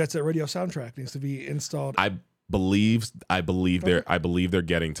 The Jet Set Radio soundtrack needs to be installed. I believe they're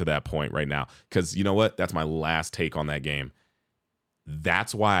getting to that point right now. Because you know what? That's my last take on that game.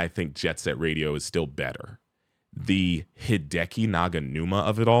 That's why I think Jet Set Radio is still better. The Hideki Naganuma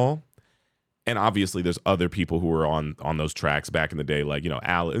of it all. And obviously there's other people who were on those tracks back in the day, like,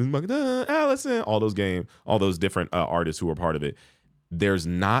 Allison, all those different artists who were part of it. There's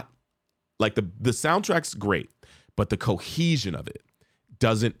not, like, the soundtrack's great, but the cohesion of it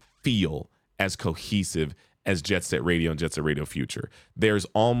doesn't feel as cohesive as Jet Set Radio and Jet Set Radio Future. There's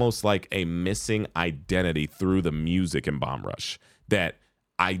almost like a missing identity through the music in Bomb Rush that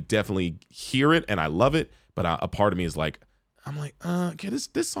I definitely hear it and I love it, but a part of me is like, okay, this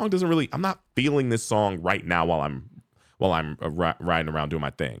song doesn't really, I'm not feeling this song right now while I'm riding around doing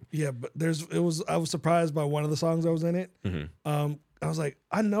my thing. Yeah, but I was surprised by one of the songs that was in it. Mm-hmm. I was like,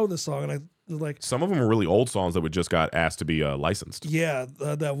 I know this song, and I was like, some of them were really old songs that just got asked to be licensed. Yeah,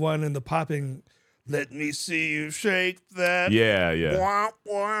 that one in the popping. Let me see you shake that. Yeah. Wah,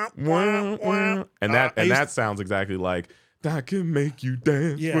 wah, wah, wah. And that sounds exactly like I can make you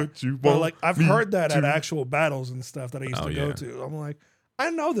dance what you want. Well, like I've heard that at actual battles and stuff that I used to go to. I'm like, I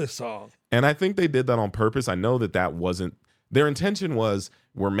know this song. And I think they did that on purpose. I know that wasn't Their intention was,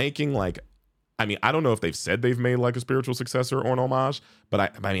 we're making like, I mean, I don't know if they've said they've made like a spiritual successor or an homage, but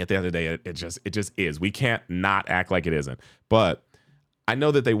I mean, at the end of the day, it just is. We can't not act like it isn't. But I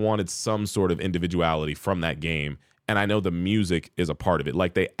know that they wanted some sort of individuality from that game, and I know the music is a part of it.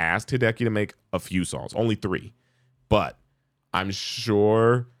 Like, they asked Hideki to make a few songs, only 3, but I'm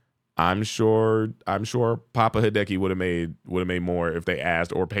sure Papa Hideki would have made more if they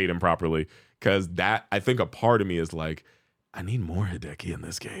asked or paid him properly. Because that, I think a part of me is like, I need more Hideki in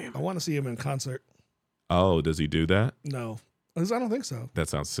this game. I want to see him in concert. Oh, does he do that? No, I don't think so. That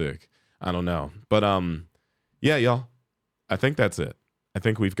sounds sick. I don't know, but yeah, y'all. I think that's it. I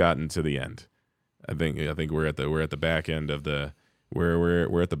think we've gotten to the end. I think we're at the back end of the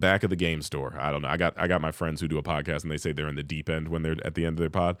we're at the back of the game store. I don't know. I got my friends who do a podcast and they say they're in the deep end when they're at the end of their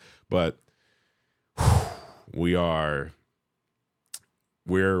pod, but we're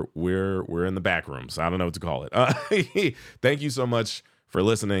in the back rooms. I don't know what to call it. Thank you so much for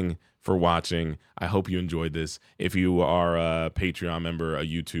listening, for watching. I hope you enjoyed this. If you are a Patreon member, a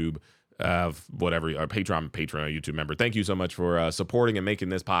YouTube, whatever, a Patreon, a YouTube member, thank you so much for supporting and making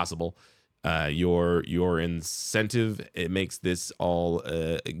this possible. Your incentive, it makes this all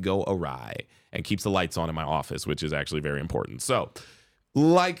go awry and keeps the lights on in my office, which is actually very important. So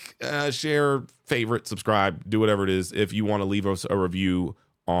like, share, favorite, subscribe, do whatever it is. If you want to leave us a review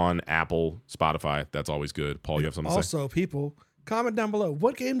on Apple, Spotify, that's always good. Paul, you have something to say? Also, people, comment down below.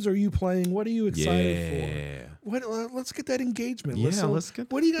 What games are you playing? What are you excited for? Let's get that engagement. Yeah, let's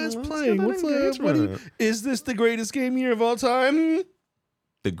get. What are you guys playing? Is this the greatest game year of all time?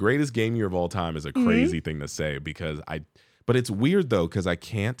 The greatest game year of all time is a crazy thing to say but it's weird though, because I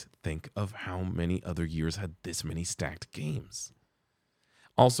can't think of how many other years had this many stacked games.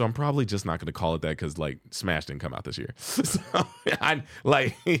 Also, I'm probably just not going to call it that because like Smash didn't come out this year. So I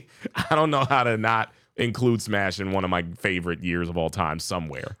don't know how to not include Smash in one of my favorite years of all time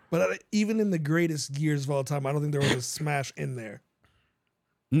somewhere. But even in the greatest years of all time, I don't think there was a Smash in there.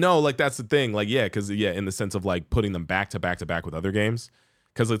 No, like that's the thing. Like, yeah, because in the sense of like putting them back to back to back with other games.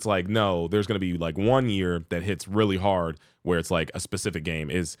 Because it's like, no, there's going to be like one year that hits really hard where it's like a specific game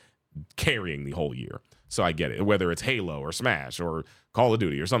is carrying the whole year. So I get it. Whether it's Halo or Smash or Call of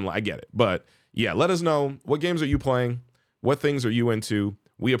Duty or something, I get it. But yeah, let us know, what games are you playing? What things are you into?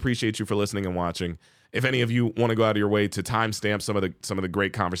 We appreciate you for listening and watching. If any of you want to go out of your way to timestamp some of the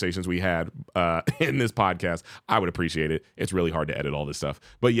great conversations we had in this podcast, I would appreciate it. It's really hard to edit all this stuff.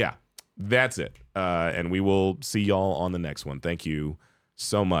 But yeah, that's it. And we will see y'all on the next one. Thank you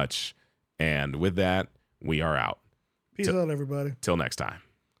so much. And with that, we are out. Peace out, everybody. Till next time.